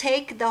would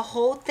take the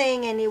whole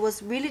thing, and it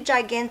was really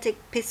gigantic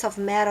piece of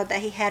metal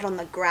that he had on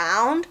the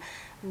ground,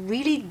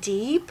 really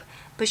deep.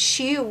 But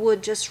she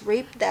would just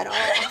rip that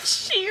off.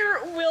 Sheer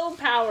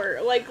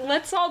willpower.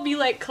 Let's all be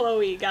like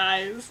Chloe,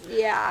 guys.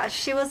 Yeah,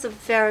 she was a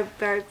very,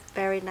 very,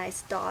 very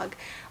nice dog.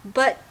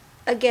 But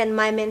again,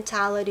 my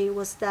mentality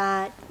was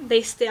that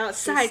they stay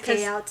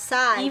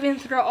outside. Even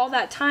throughout all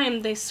that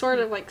time, they sort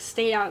of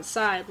stay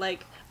outside.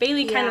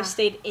 Bailey kind of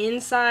stayed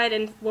inside,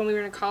 and when we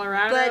were in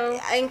Colorado.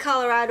 But in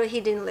Colorado, he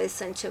didn't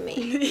listen to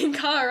me. In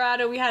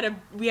Colorado, we had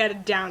a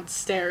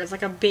downstairs,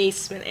 a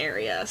basement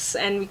area,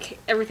 and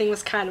everything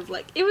was kind of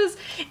it was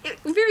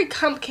a very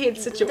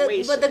complicated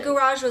situation. But the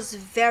garage was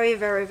very,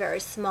 very, very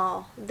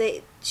small.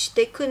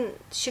 She couldn't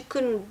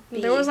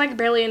be. There was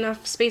barely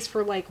enough space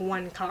for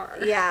one car.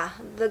 Yeah,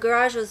 the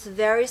garage was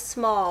very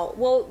small.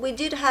 Well, we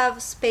did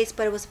have space,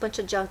 but it was a bunch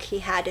of junk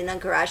he had in a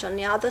garage on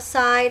the other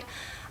side.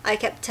 I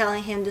kept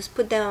telling him, just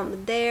put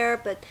them there,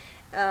 but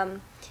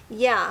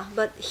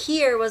but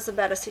here was a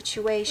better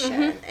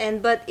situation.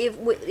 But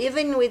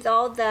even with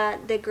all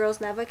that, the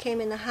girls never came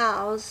in the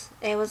house.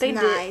 It was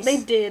nice. They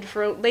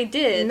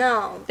did.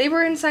 No, they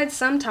were inside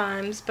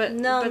sometimes, but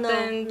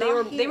then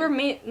they were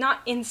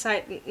not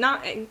inside,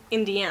 not in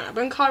Indiana,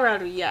 but in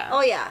Colorado, yeah.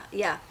 Oh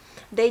yeah,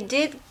 they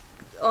did.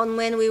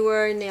 When we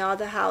were in the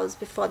other house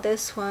before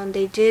this one,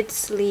 they did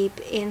sleep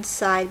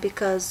inside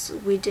because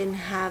we didn't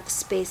have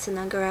space in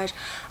the garage.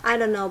 I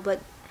don't know,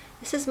 but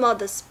this is more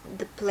the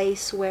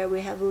place where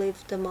we have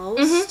lived the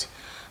most.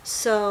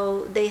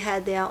 So they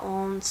had their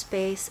own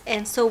space.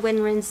 And so when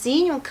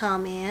Renzinho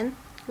come in,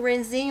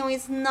 Renzinho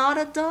is not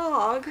a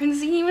dog.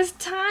 Renzinho is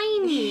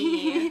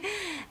tiny.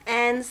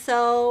 And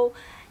so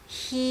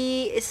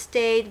he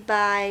stayed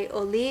by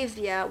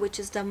Olivia, which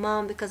is the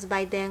mom, because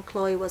by then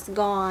Chloe was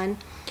gone.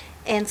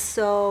 And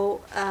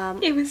so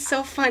it was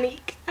so funny.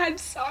 I'm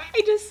sorry.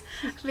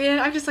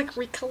 I'm just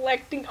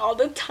recollecting all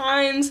the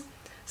times.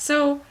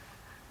 So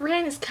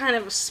Ren is kind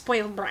of a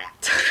spoiled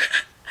brat.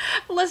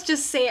 Let's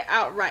just say it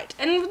outright.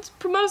 And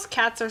most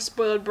cats are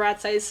spoiled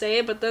brats, I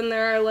say, but then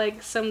there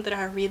are some that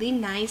are really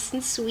nice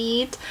and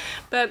sweet.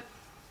 But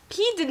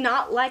he did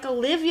not like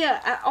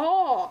Olivia at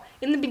all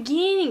in the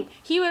beginning.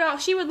 She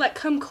would like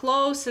come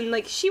close and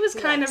like she was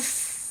kind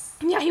of.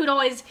 Yeah, he would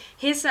always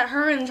hiss at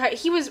her and try.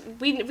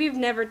 We've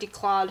never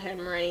declawed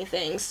him or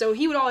anything, so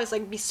he would always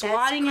like be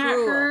swatting at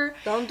her.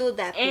 Don't do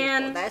that, people.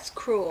 And that's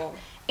cruel.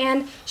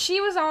 And she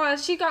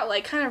got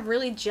like kind of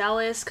really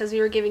jealous because we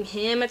were giving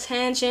him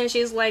attention.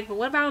 She's like, but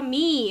what about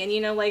me?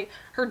 And like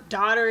her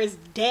daughter is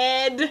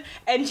dead,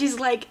 and she's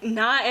like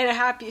not in a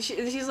happy.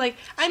 She's like,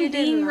 I'm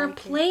being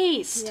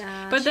replaced.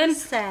 Yeah, but then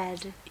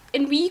sad.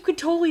 And we could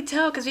totally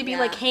tell because we'd be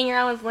like hanging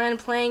around with Wren,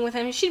 playing with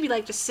him. And she'd be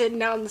like just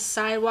sitting out on the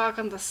sidewalk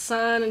on the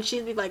sun, and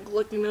she'd be like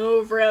looking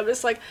over him.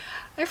 It's like,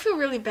 I feel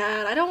really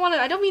bad. I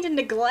don't mean to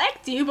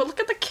neglect you, but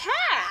look at the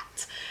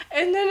cat.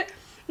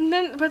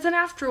 But then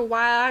after a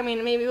while, I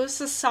mean, maybe it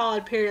was a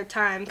solid period of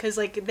time because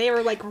like they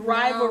were like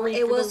rivalry.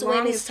 It was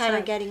when it started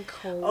time. Getting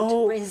cold.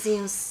 Oh,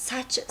 Renzinho's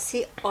such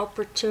a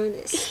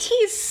opportunist.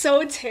 He's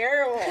so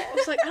terrible.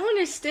 It's like I don't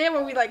understand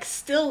why we like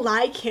still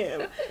like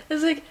him.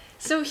 It's like.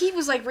 So he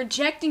was like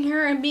rejecting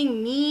her and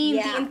being mean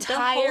the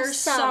entire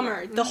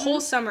summer. The whole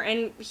summer.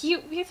 And I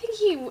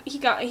think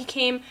he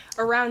came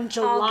around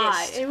July.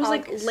 August. It was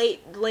August.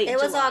 like late It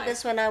was July.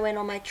 August when I went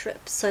on my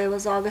trip. So it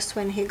was August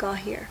when he got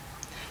here.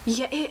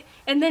 Yeah,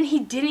 and then he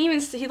didn't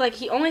even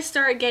he only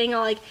started getting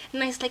all like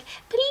nice like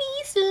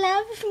please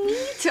love me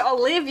to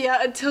Olivia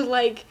until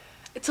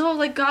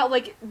it got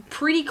like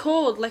pretty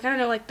cold, like I don't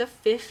know, like the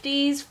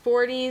 50s,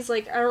 40s,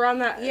 like around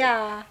that.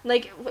 Yeah.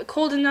 Like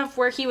cold enough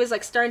where he was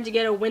like starting to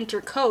get a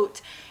winter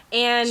coat.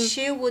 And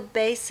she would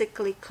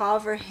basically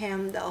cover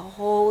him the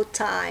whole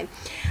time.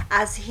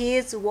 As he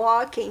is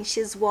walking,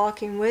 she's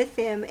walking with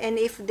him. And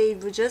if they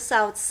were just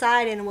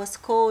outside and it was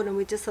cold and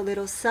with just a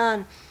little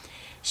sun,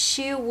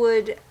 she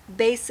would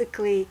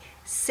basically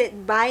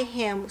sit by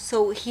him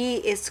so he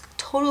is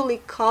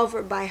totally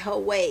covered by her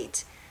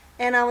weight.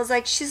 And I was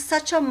like, she's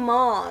such a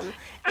mom.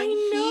 I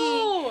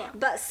know.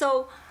 But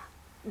so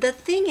the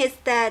thing is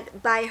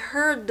that by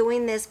her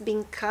doing this,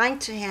 being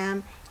kind to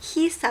him,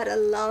 he started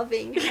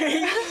loving her.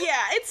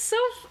 Yeah,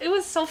 it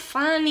was so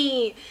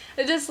funny.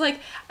 It just like,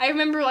 I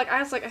remember like,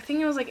 I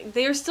think it was like,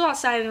 they were still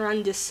outside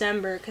around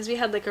December because we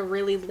had like a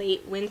really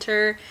late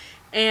winter.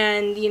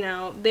 And,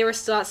 they were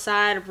still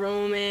outside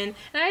roaming.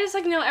 And I just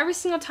like, every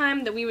single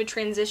time that we would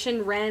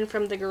transition Wren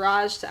from the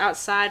garage to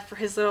outside for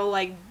his little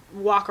like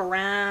walk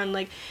around,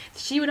 like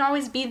she would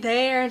always be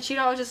there and she'd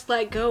always just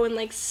like go and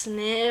like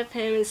sniff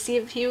him and see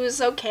if he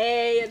was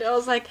okay. And I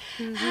was like,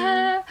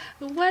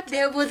 what?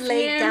 They would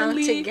lay down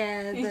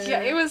together.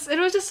 Yeah, it was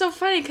just so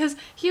funny because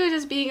he was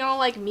just being all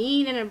like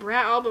mean and a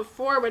brat all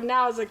before, but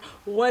now it's like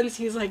once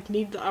he's like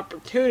need the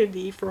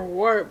opportunity for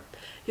warmth,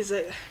 he's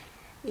like.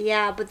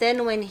 Yeah, but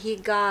then when he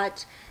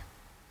got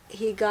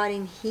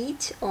in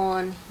heat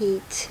on.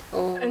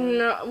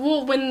 No,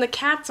 well, when the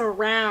cat's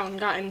around,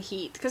 got in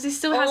heat because he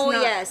still has. Oh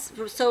yes,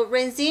 so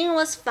Renzinho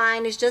was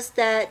fine. It's just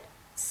that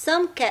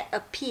some cat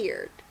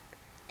appeared,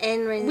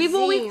 and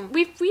Renzinho.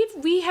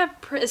 We have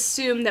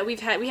assumed that we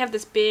have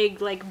this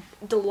big like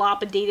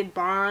dilapidated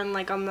barn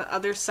like on the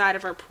other side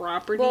of our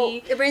property.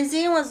 Well,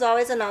 Renzinho was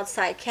always an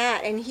outside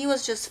cat, and he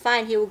was just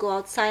fine. He would go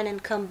outside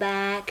and come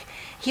back.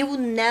 He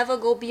would never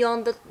go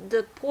beyond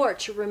the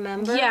porch.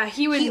 Remember? Yeah,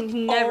 he would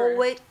never.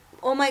 Always,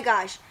 oh my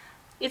gosh.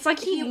 It's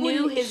like he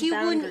knew his boundaries. He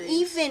wouldn't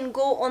even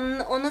go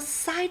on a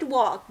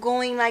sidewalk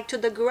going like to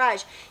the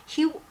garage.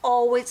 He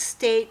always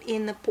stayed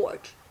in the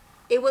porch.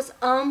 It was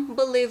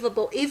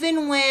unbelievable.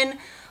 Even when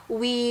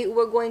we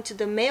were going to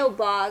the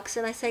mailbox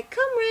and I said,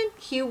 "Come, Ren,"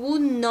 he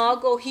would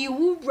not go. He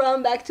would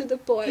run back to the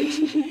porch.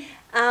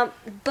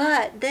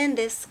 But then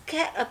this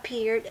cat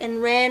appeared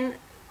and Ren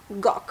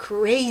got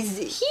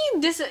crazy.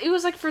 It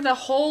was like for the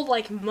whole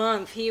like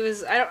month. He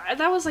was.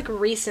 That was like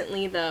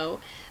recently though.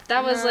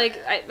 That was like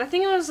I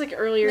think it was like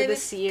earlier maybe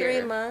this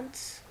year. 3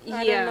 months.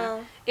 I don't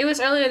know. It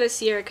was earlier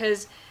this year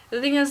because the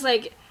thing is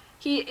like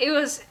it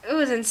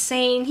was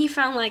insane. He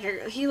found like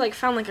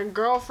a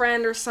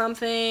girlfriend or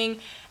something,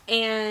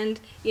 and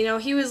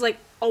he was like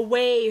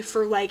away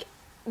for like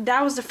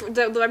that was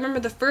I remember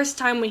the first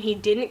time when he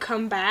didn't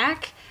come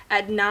back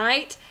at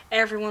night.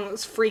 Everyone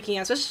was freaking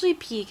out, especially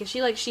P, because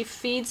she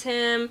feeds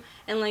him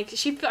and like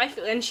she's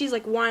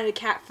like wanted a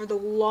cat for the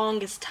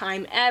longest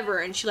time ever,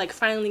 and she like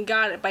finally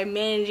got it by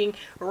managing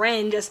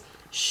Ren just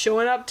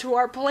showing up to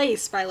our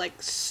place by like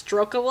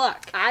stroke of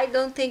luck. I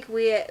don't think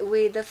we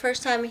the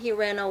first time he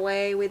ran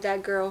away with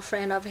that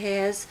girlfriend of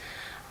his,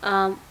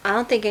 I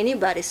don't think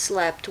anybody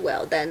slept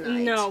well that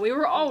night. No, we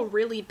were all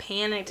really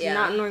panicked and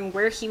not knowing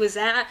where he was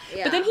at.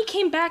 Yeah. But then he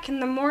came back in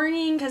the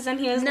morning because then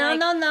he was no,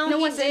 he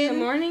was in the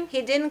morning.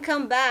 He didn't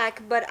come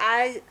back, but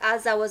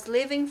as I was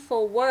leaving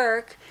for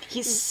work, they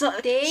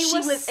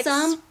were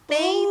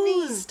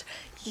sunbathing.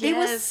 Yes. They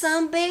were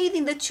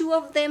sunbathing, the two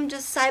of them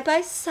just side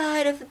by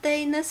side of the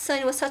day in the sun.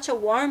 It was such a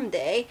warm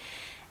day.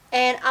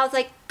 And I was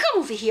like,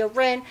 "Come over here,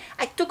 Ren."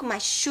 I took my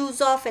shoes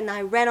off and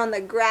I ran on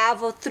the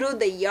gravel through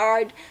the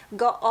yard,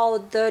 got all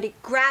dirty,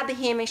 grabbed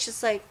him, and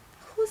she's like,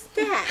 "Who's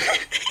that?"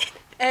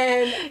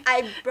 And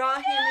I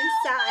brought him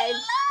inside.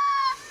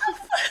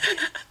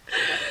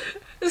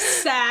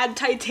 Sad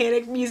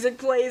Titanic music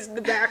plays in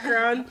the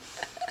background.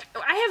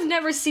 I have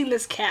never seen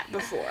this cat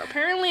before.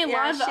 Apparently, a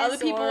lot of the other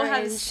people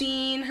have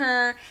seen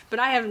her, but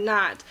I have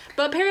not.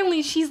 But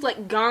apparently, she's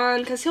like gone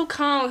because he'll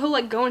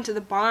like go into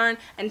the barn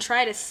and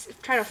try to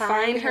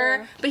find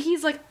her. But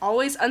he's like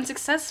always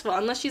unsuccessful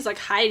unless she's like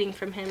hiding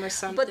from him or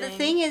something. But the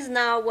thing is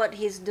now, what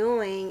he's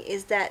doing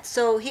is that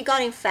so he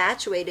got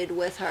infatuated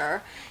with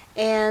her,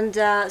 and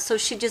so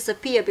she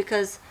disappeared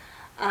because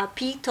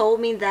Pete told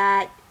me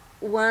that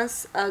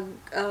once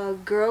a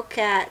girl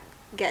cat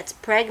gets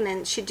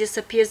pregnant, she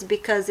disappears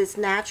because it's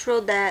natural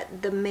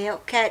that the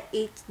male cat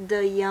eats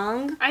the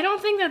young. I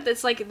don't think that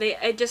it's like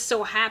it just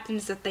so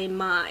happens that they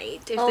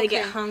might if they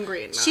get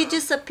hungry enough. She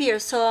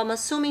disappears, so I'm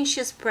assuming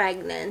she's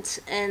pregnant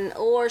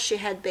or she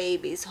had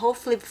babies.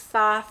 Hopefully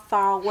far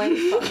away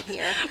from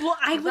here. Well,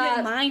 I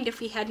wouldn't mind if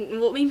he hadn't.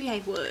 Well, maybe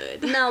I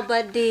would. No,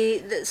 but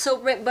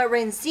but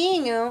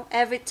Renzinho,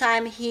 every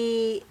time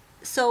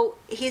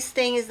his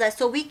thing is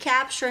that we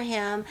capture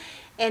him,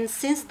 and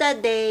since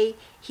that day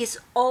he's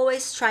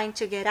always trying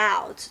to get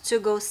out to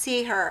go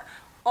see her,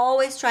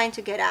 always trying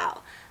to get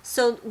out.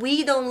 So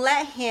we don't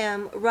let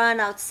him run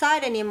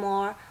outside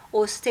anymore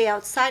or stay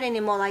outside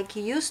anymore like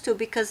he used to,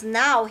 because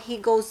now he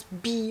goes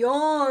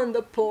beyond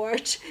the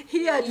porch.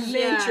 He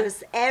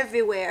adventures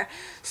everywhere.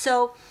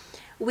 So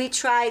we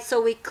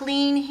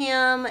clean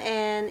him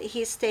and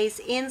he stays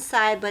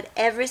inside, but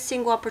every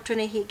single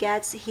opportunity he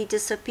gets, he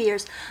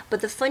disappears.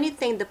 But the funny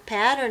thing, the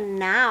pattern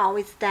now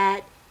is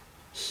that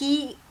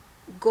he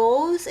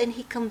goes and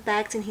he comes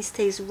back and he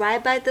stays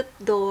right by the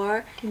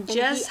door.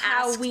 Just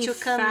how we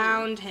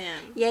found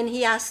him. Yeah, and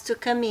he asks to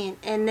come in.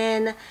 And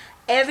then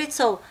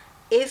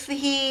if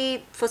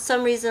he, for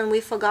some reason, we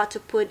forgot to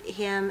put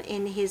him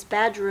in his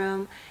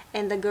bedroom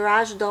and the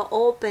garage door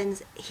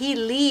opens, he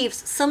leaves.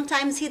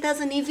 Sometimes he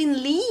doesn't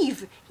even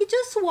leave. He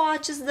just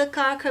watches the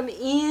car come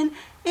in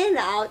and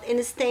out and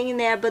is staying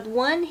there. But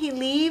when he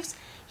leaves,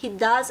 he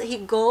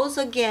goes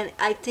again.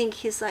 I think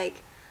he's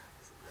like,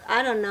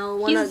 I don't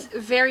know. He's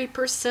very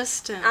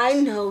persistent. I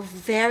know,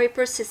 very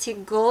persistent.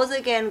 He goes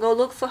again, go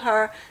look for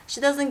her. She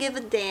doesn't give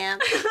a damn.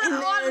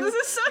 This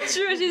is so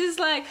true. She's just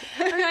like,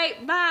 all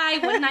right, bye,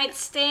 one night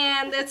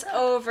stand, it's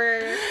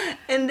over.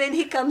 And then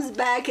he comes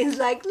back and is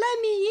like,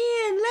 let me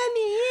in.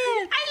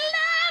 I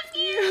love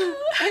you.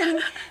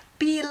 And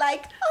be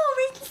like,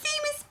 oh,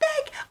 Renzinho is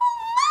back. Oh,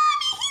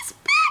 mommy, he's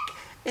back.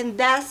 And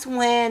that's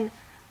when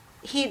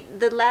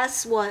the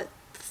last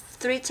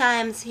 3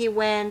 times he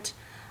went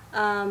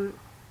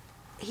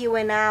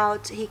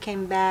out, he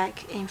came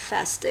back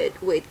infested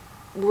with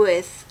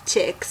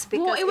ticks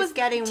because it was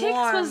getting ticks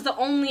warm.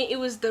 It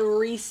was the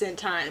recent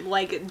time,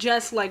 like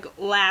just like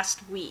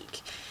last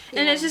week.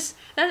 And it's just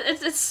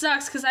it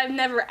sucks because I've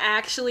never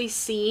actually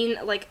seen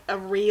like a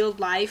real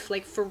life,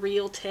 like for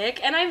real tick,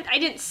 and I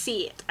didn't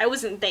see it. I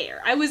wasn't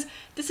there.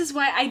 This is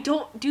why I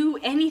don't do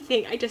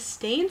anything. I just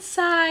stay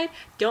inside,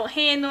 don't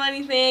handle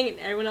anything, and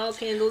everyone else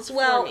handles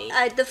for me.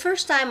 The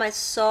first time I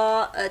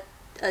saw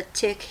a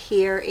tick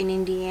here in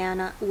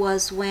Indiana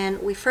was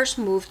when we first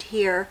moved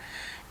here,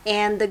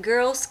 and the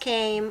girls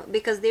came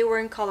because they were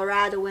in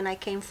Colorado when I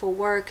came for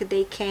work.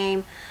 They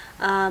came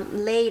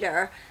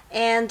later,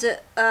 and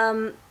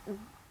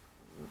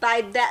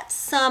by that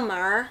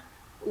summer,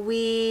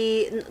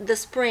 the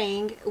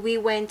spring, we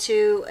went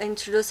to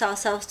introduce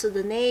ourselves to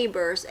the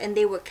neighbors, and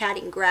they were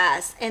cutting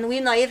grass, and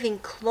we're not even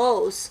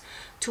close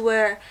to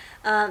where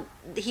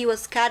he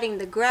was cutting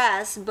the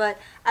grass. But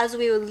as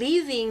we were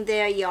leaving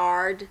their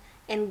yard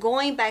and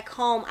going back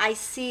home, I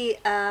see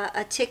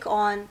a tick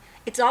on.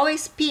 It's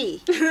always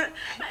pee. The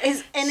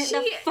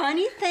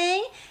funny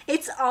thing,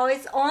 it's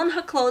always on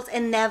her clothes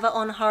and never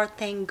on her.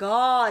 Thank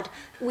God.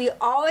 We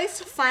always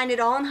find it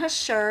on her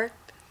shirt,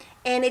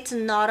 and it's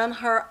not on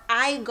her.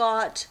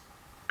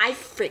 I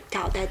freaked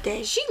out that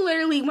day. She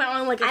literally went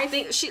on like I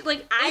didn't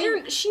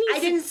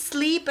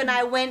sleep, and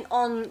I went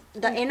on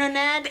the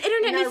internet. The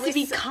internet needs to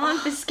be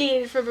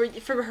confiscated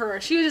from her.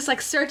 She was just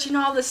like searching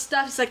all this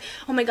stuff. It's like,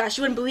 oh my gosh,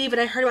 you wouldn't believe it.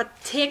 I heard about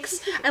ticks.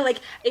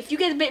 If you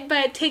get bit by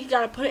a tick, you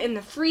gotta put it in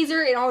the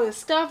freezer and all this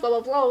stuff. Blah blah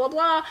blah blah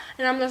blah.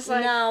 And I'm just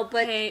like, no.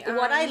 But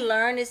what I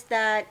learned is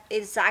that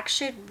it's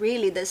actually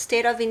really the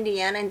state of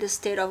Indiana and the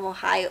state of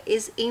Ohio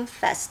is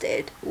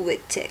infested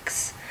with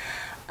ticks.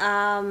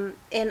 And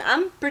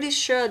I'm pretty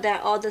sure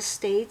that other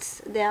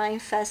states, they are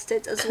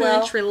infested as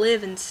well. Country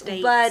living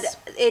states. But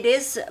it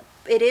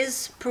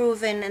is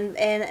proven,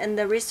 and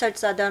the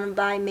research are done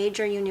by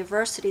major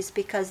universities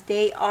because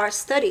they are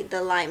studied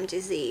the Lyme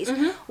disease,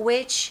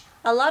 which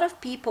a lot of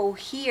people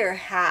here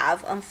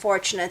have,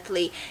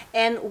 unfortunately,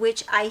 and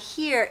which I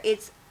hear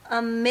it's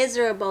a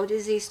miserable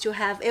disease to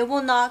have. It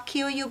will not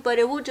kill you, but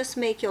it will just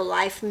make your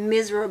life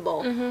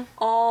miserable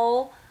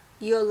all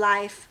your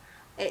life.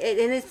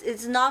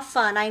 It's not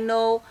fun. I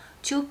know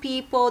 2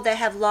 people that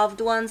have loved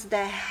ones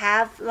that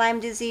have Lyme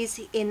disease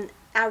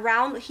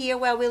around here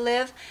where we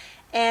live,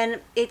 and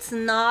it's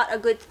not a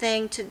good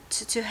thing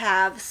to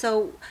have.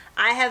 So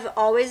I have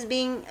always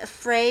been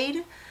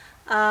afraid,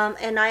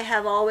 and I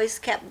have always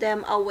kept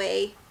them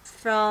away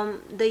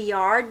from the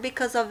yard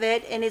because of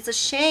it, and it's a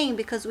shame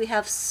because we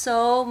have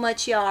so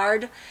much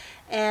yard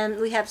and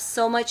we have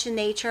so much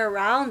nature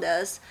around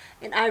us.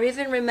 And I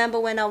even remember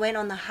when I went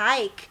on the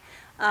hike,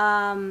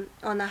 on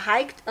that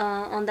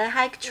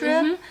hike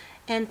trip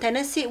in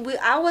Tennessee.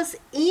 I was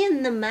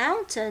in the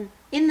mountain,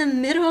 in the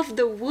middle of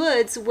the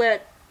woods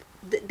where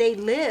they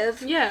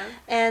live. Yeah.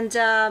 And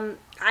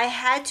I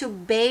had to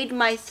bathe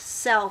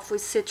myself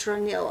with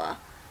citronella.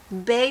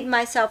 Bathe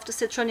myself to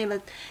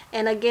citronella,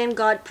 and again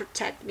God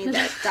protect me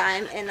that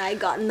time, and I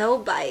got no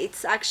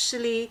bites.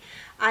 Actually,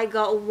 I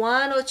got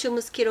 1 or 2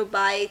 mosquito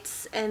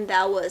bites, and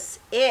that was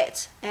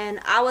it.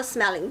 And I was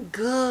smelling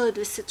good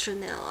with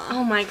citronella.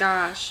 Oh my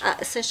gosh.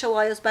 Essential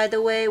oils, by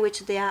the way,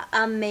 which they are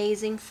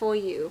amazing for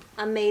you.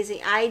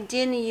 Amazing. I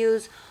didn't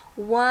use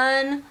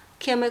one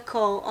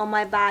chemical on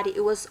my body.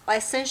 It was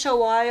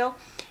essential oil,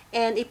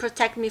 and it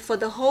protected me for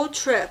the whole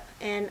trip.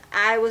 And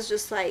I was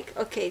just like,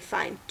 okay,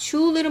 fine.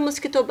 2 little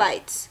mosquito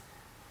bites.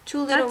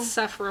 2 little. That's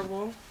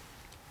sufferable.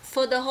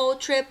 For the whole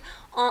trip,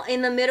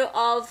 in the middle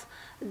of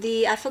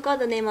I forgot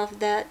the name of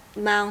that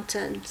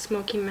mountain.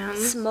 Smoky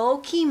Mountains.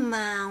 Smoky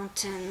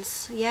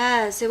Mountains.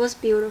 Yes, it was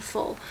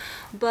beautiful.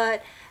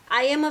 But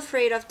I am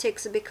afraid of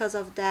ticks because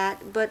of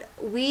that. But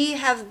we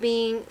have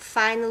been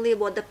finally,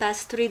 the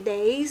past 3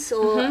 days,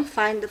 or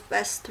find the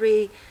past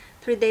 3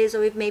 days,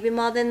 or maybe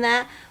more than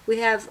that, we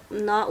have,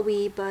 not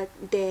we, but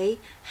they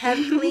have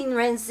clean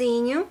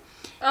Ranzinho.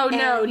 Oh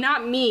no,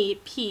 not me,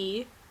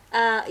 P.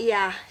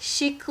 Yeah,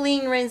 she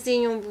cleaned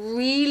Ranzinho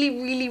really,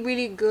 really,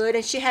 really good,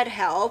 and she had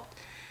help.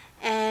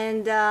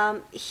 And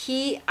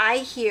I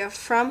hear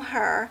from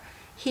her,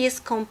 he is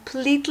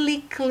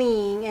completely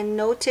clean and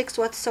no ticks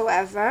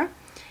whatsoever.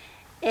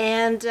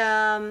 And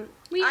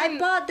I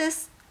bought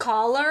this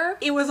collar.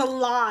 It was a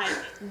lie.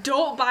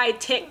 Don't buy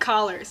tick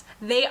collars.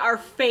 They are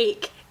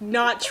fake,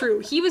 not true.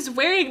 He was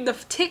wearing the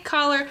tick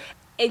collar,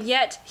 and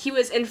yet he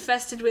was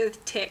infested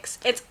with ticks.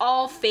 It's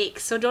all fake,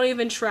 so don't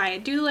even try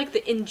it. Do like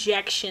the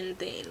injection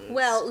thing.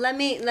 Well, let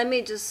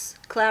me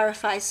just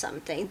clarify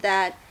something,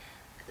 that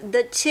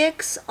the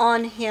ticks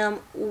on him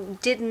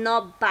did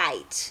not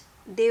bite.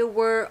 They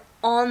were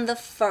on the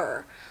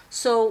fur.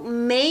 So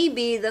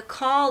maybe the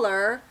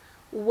collar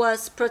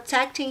was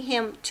protecting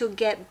him to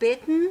get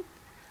bitten,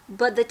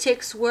 but the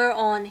ticks were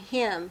on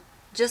him,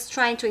 just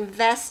trying to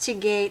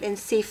investigate and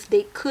see if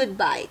they could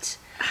bite.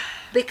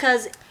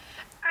 Because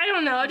I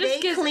don't know. they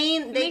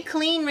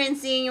clean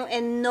Ranzinho,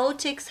 and no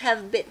ticks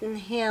have bitten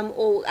him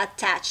or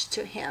attached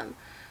to him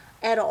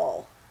at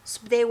all.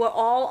 So they were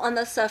all on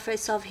the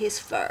surface of his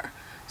fur.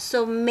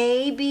 So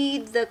maybe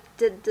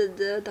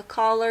the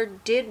collar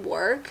did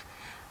work.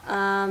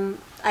 I'm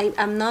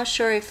not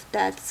sure if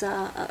that's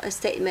a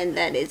statement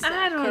that is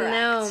I don't correct.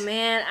 know,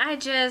 man. I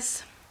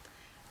just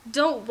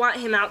don't want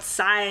him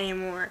outside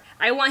anymore.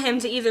 I want him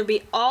to either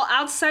be all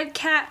outside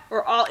cat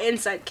or all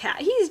inside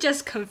cat. He's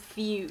just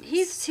confused.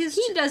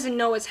 He doesn't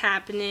know what's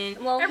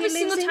happening. Well, every he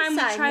single lives time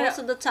inside we try most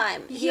of the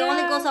time. He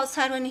only goes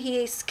outside when he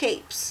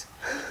escapes.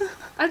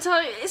 I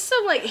tell you, it's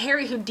some like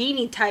Harry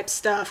Houdini type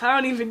stuff. I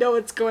don't even know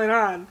what's going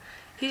on.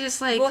 He's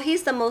just like. Well,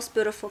 he's the most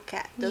beautiful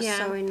cat, just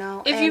so we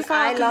know. If you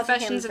follow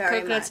Confessions of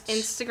Coconut's much.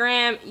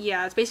 Instagram,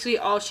 yeah, it's basically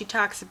all she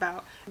talks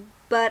about.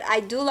 But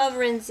I do love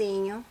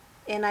Ranzinho,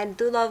 and I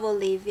do love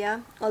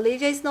Olivia.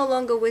 Olivia is no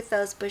longer with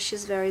us, but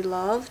she's very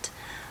loved.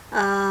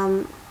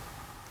 And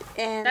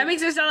that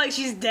makes her sound like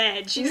she's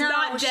dead. She's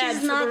not dead,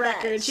 for the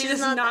record. She's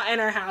just not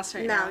in our house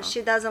right now. No,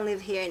 she doesn't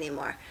live here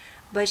anymore.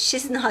 But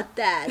she's not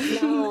dead.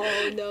 No.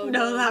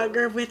 No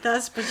longer with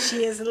us, but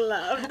she is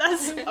loved.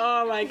 That's,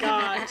 oh my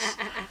gosh.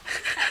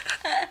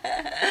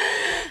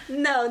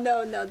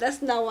 No.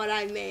 That's not what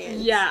I meant.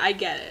 Yeah, I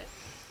get it.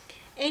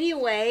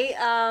 Anyway,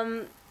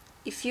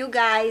 if you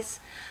guys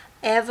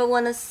ever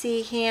want to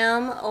see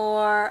him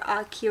or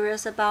are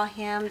curious about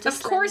him,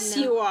 just of course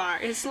you are.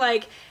 It's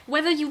like,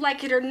 whether you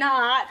like it or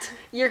not,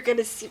 you're going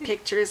to see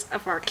pictures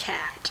of our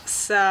cat.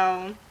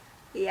 So,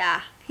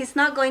 yeah. He's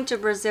not going to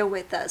Brazil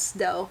with us,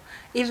 though,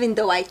 even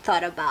though I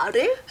thought about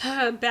it.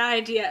 Bad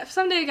idea.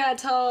 Someday you gotta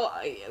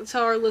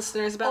tell our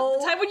listeners about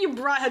the time when you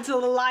brought her to the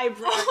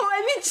library. Oh,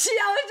 I was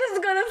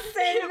just gonna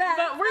say that.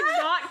 But we're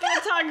not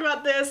gonna talk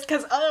about this,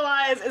 because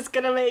otherwise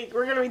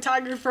we're gonna be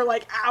talking for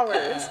like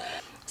hours.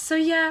 So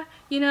yeah,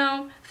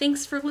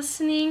 thanks for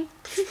listening.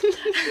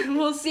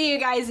 We'll see you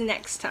guys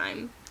next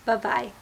time. Bye-bye.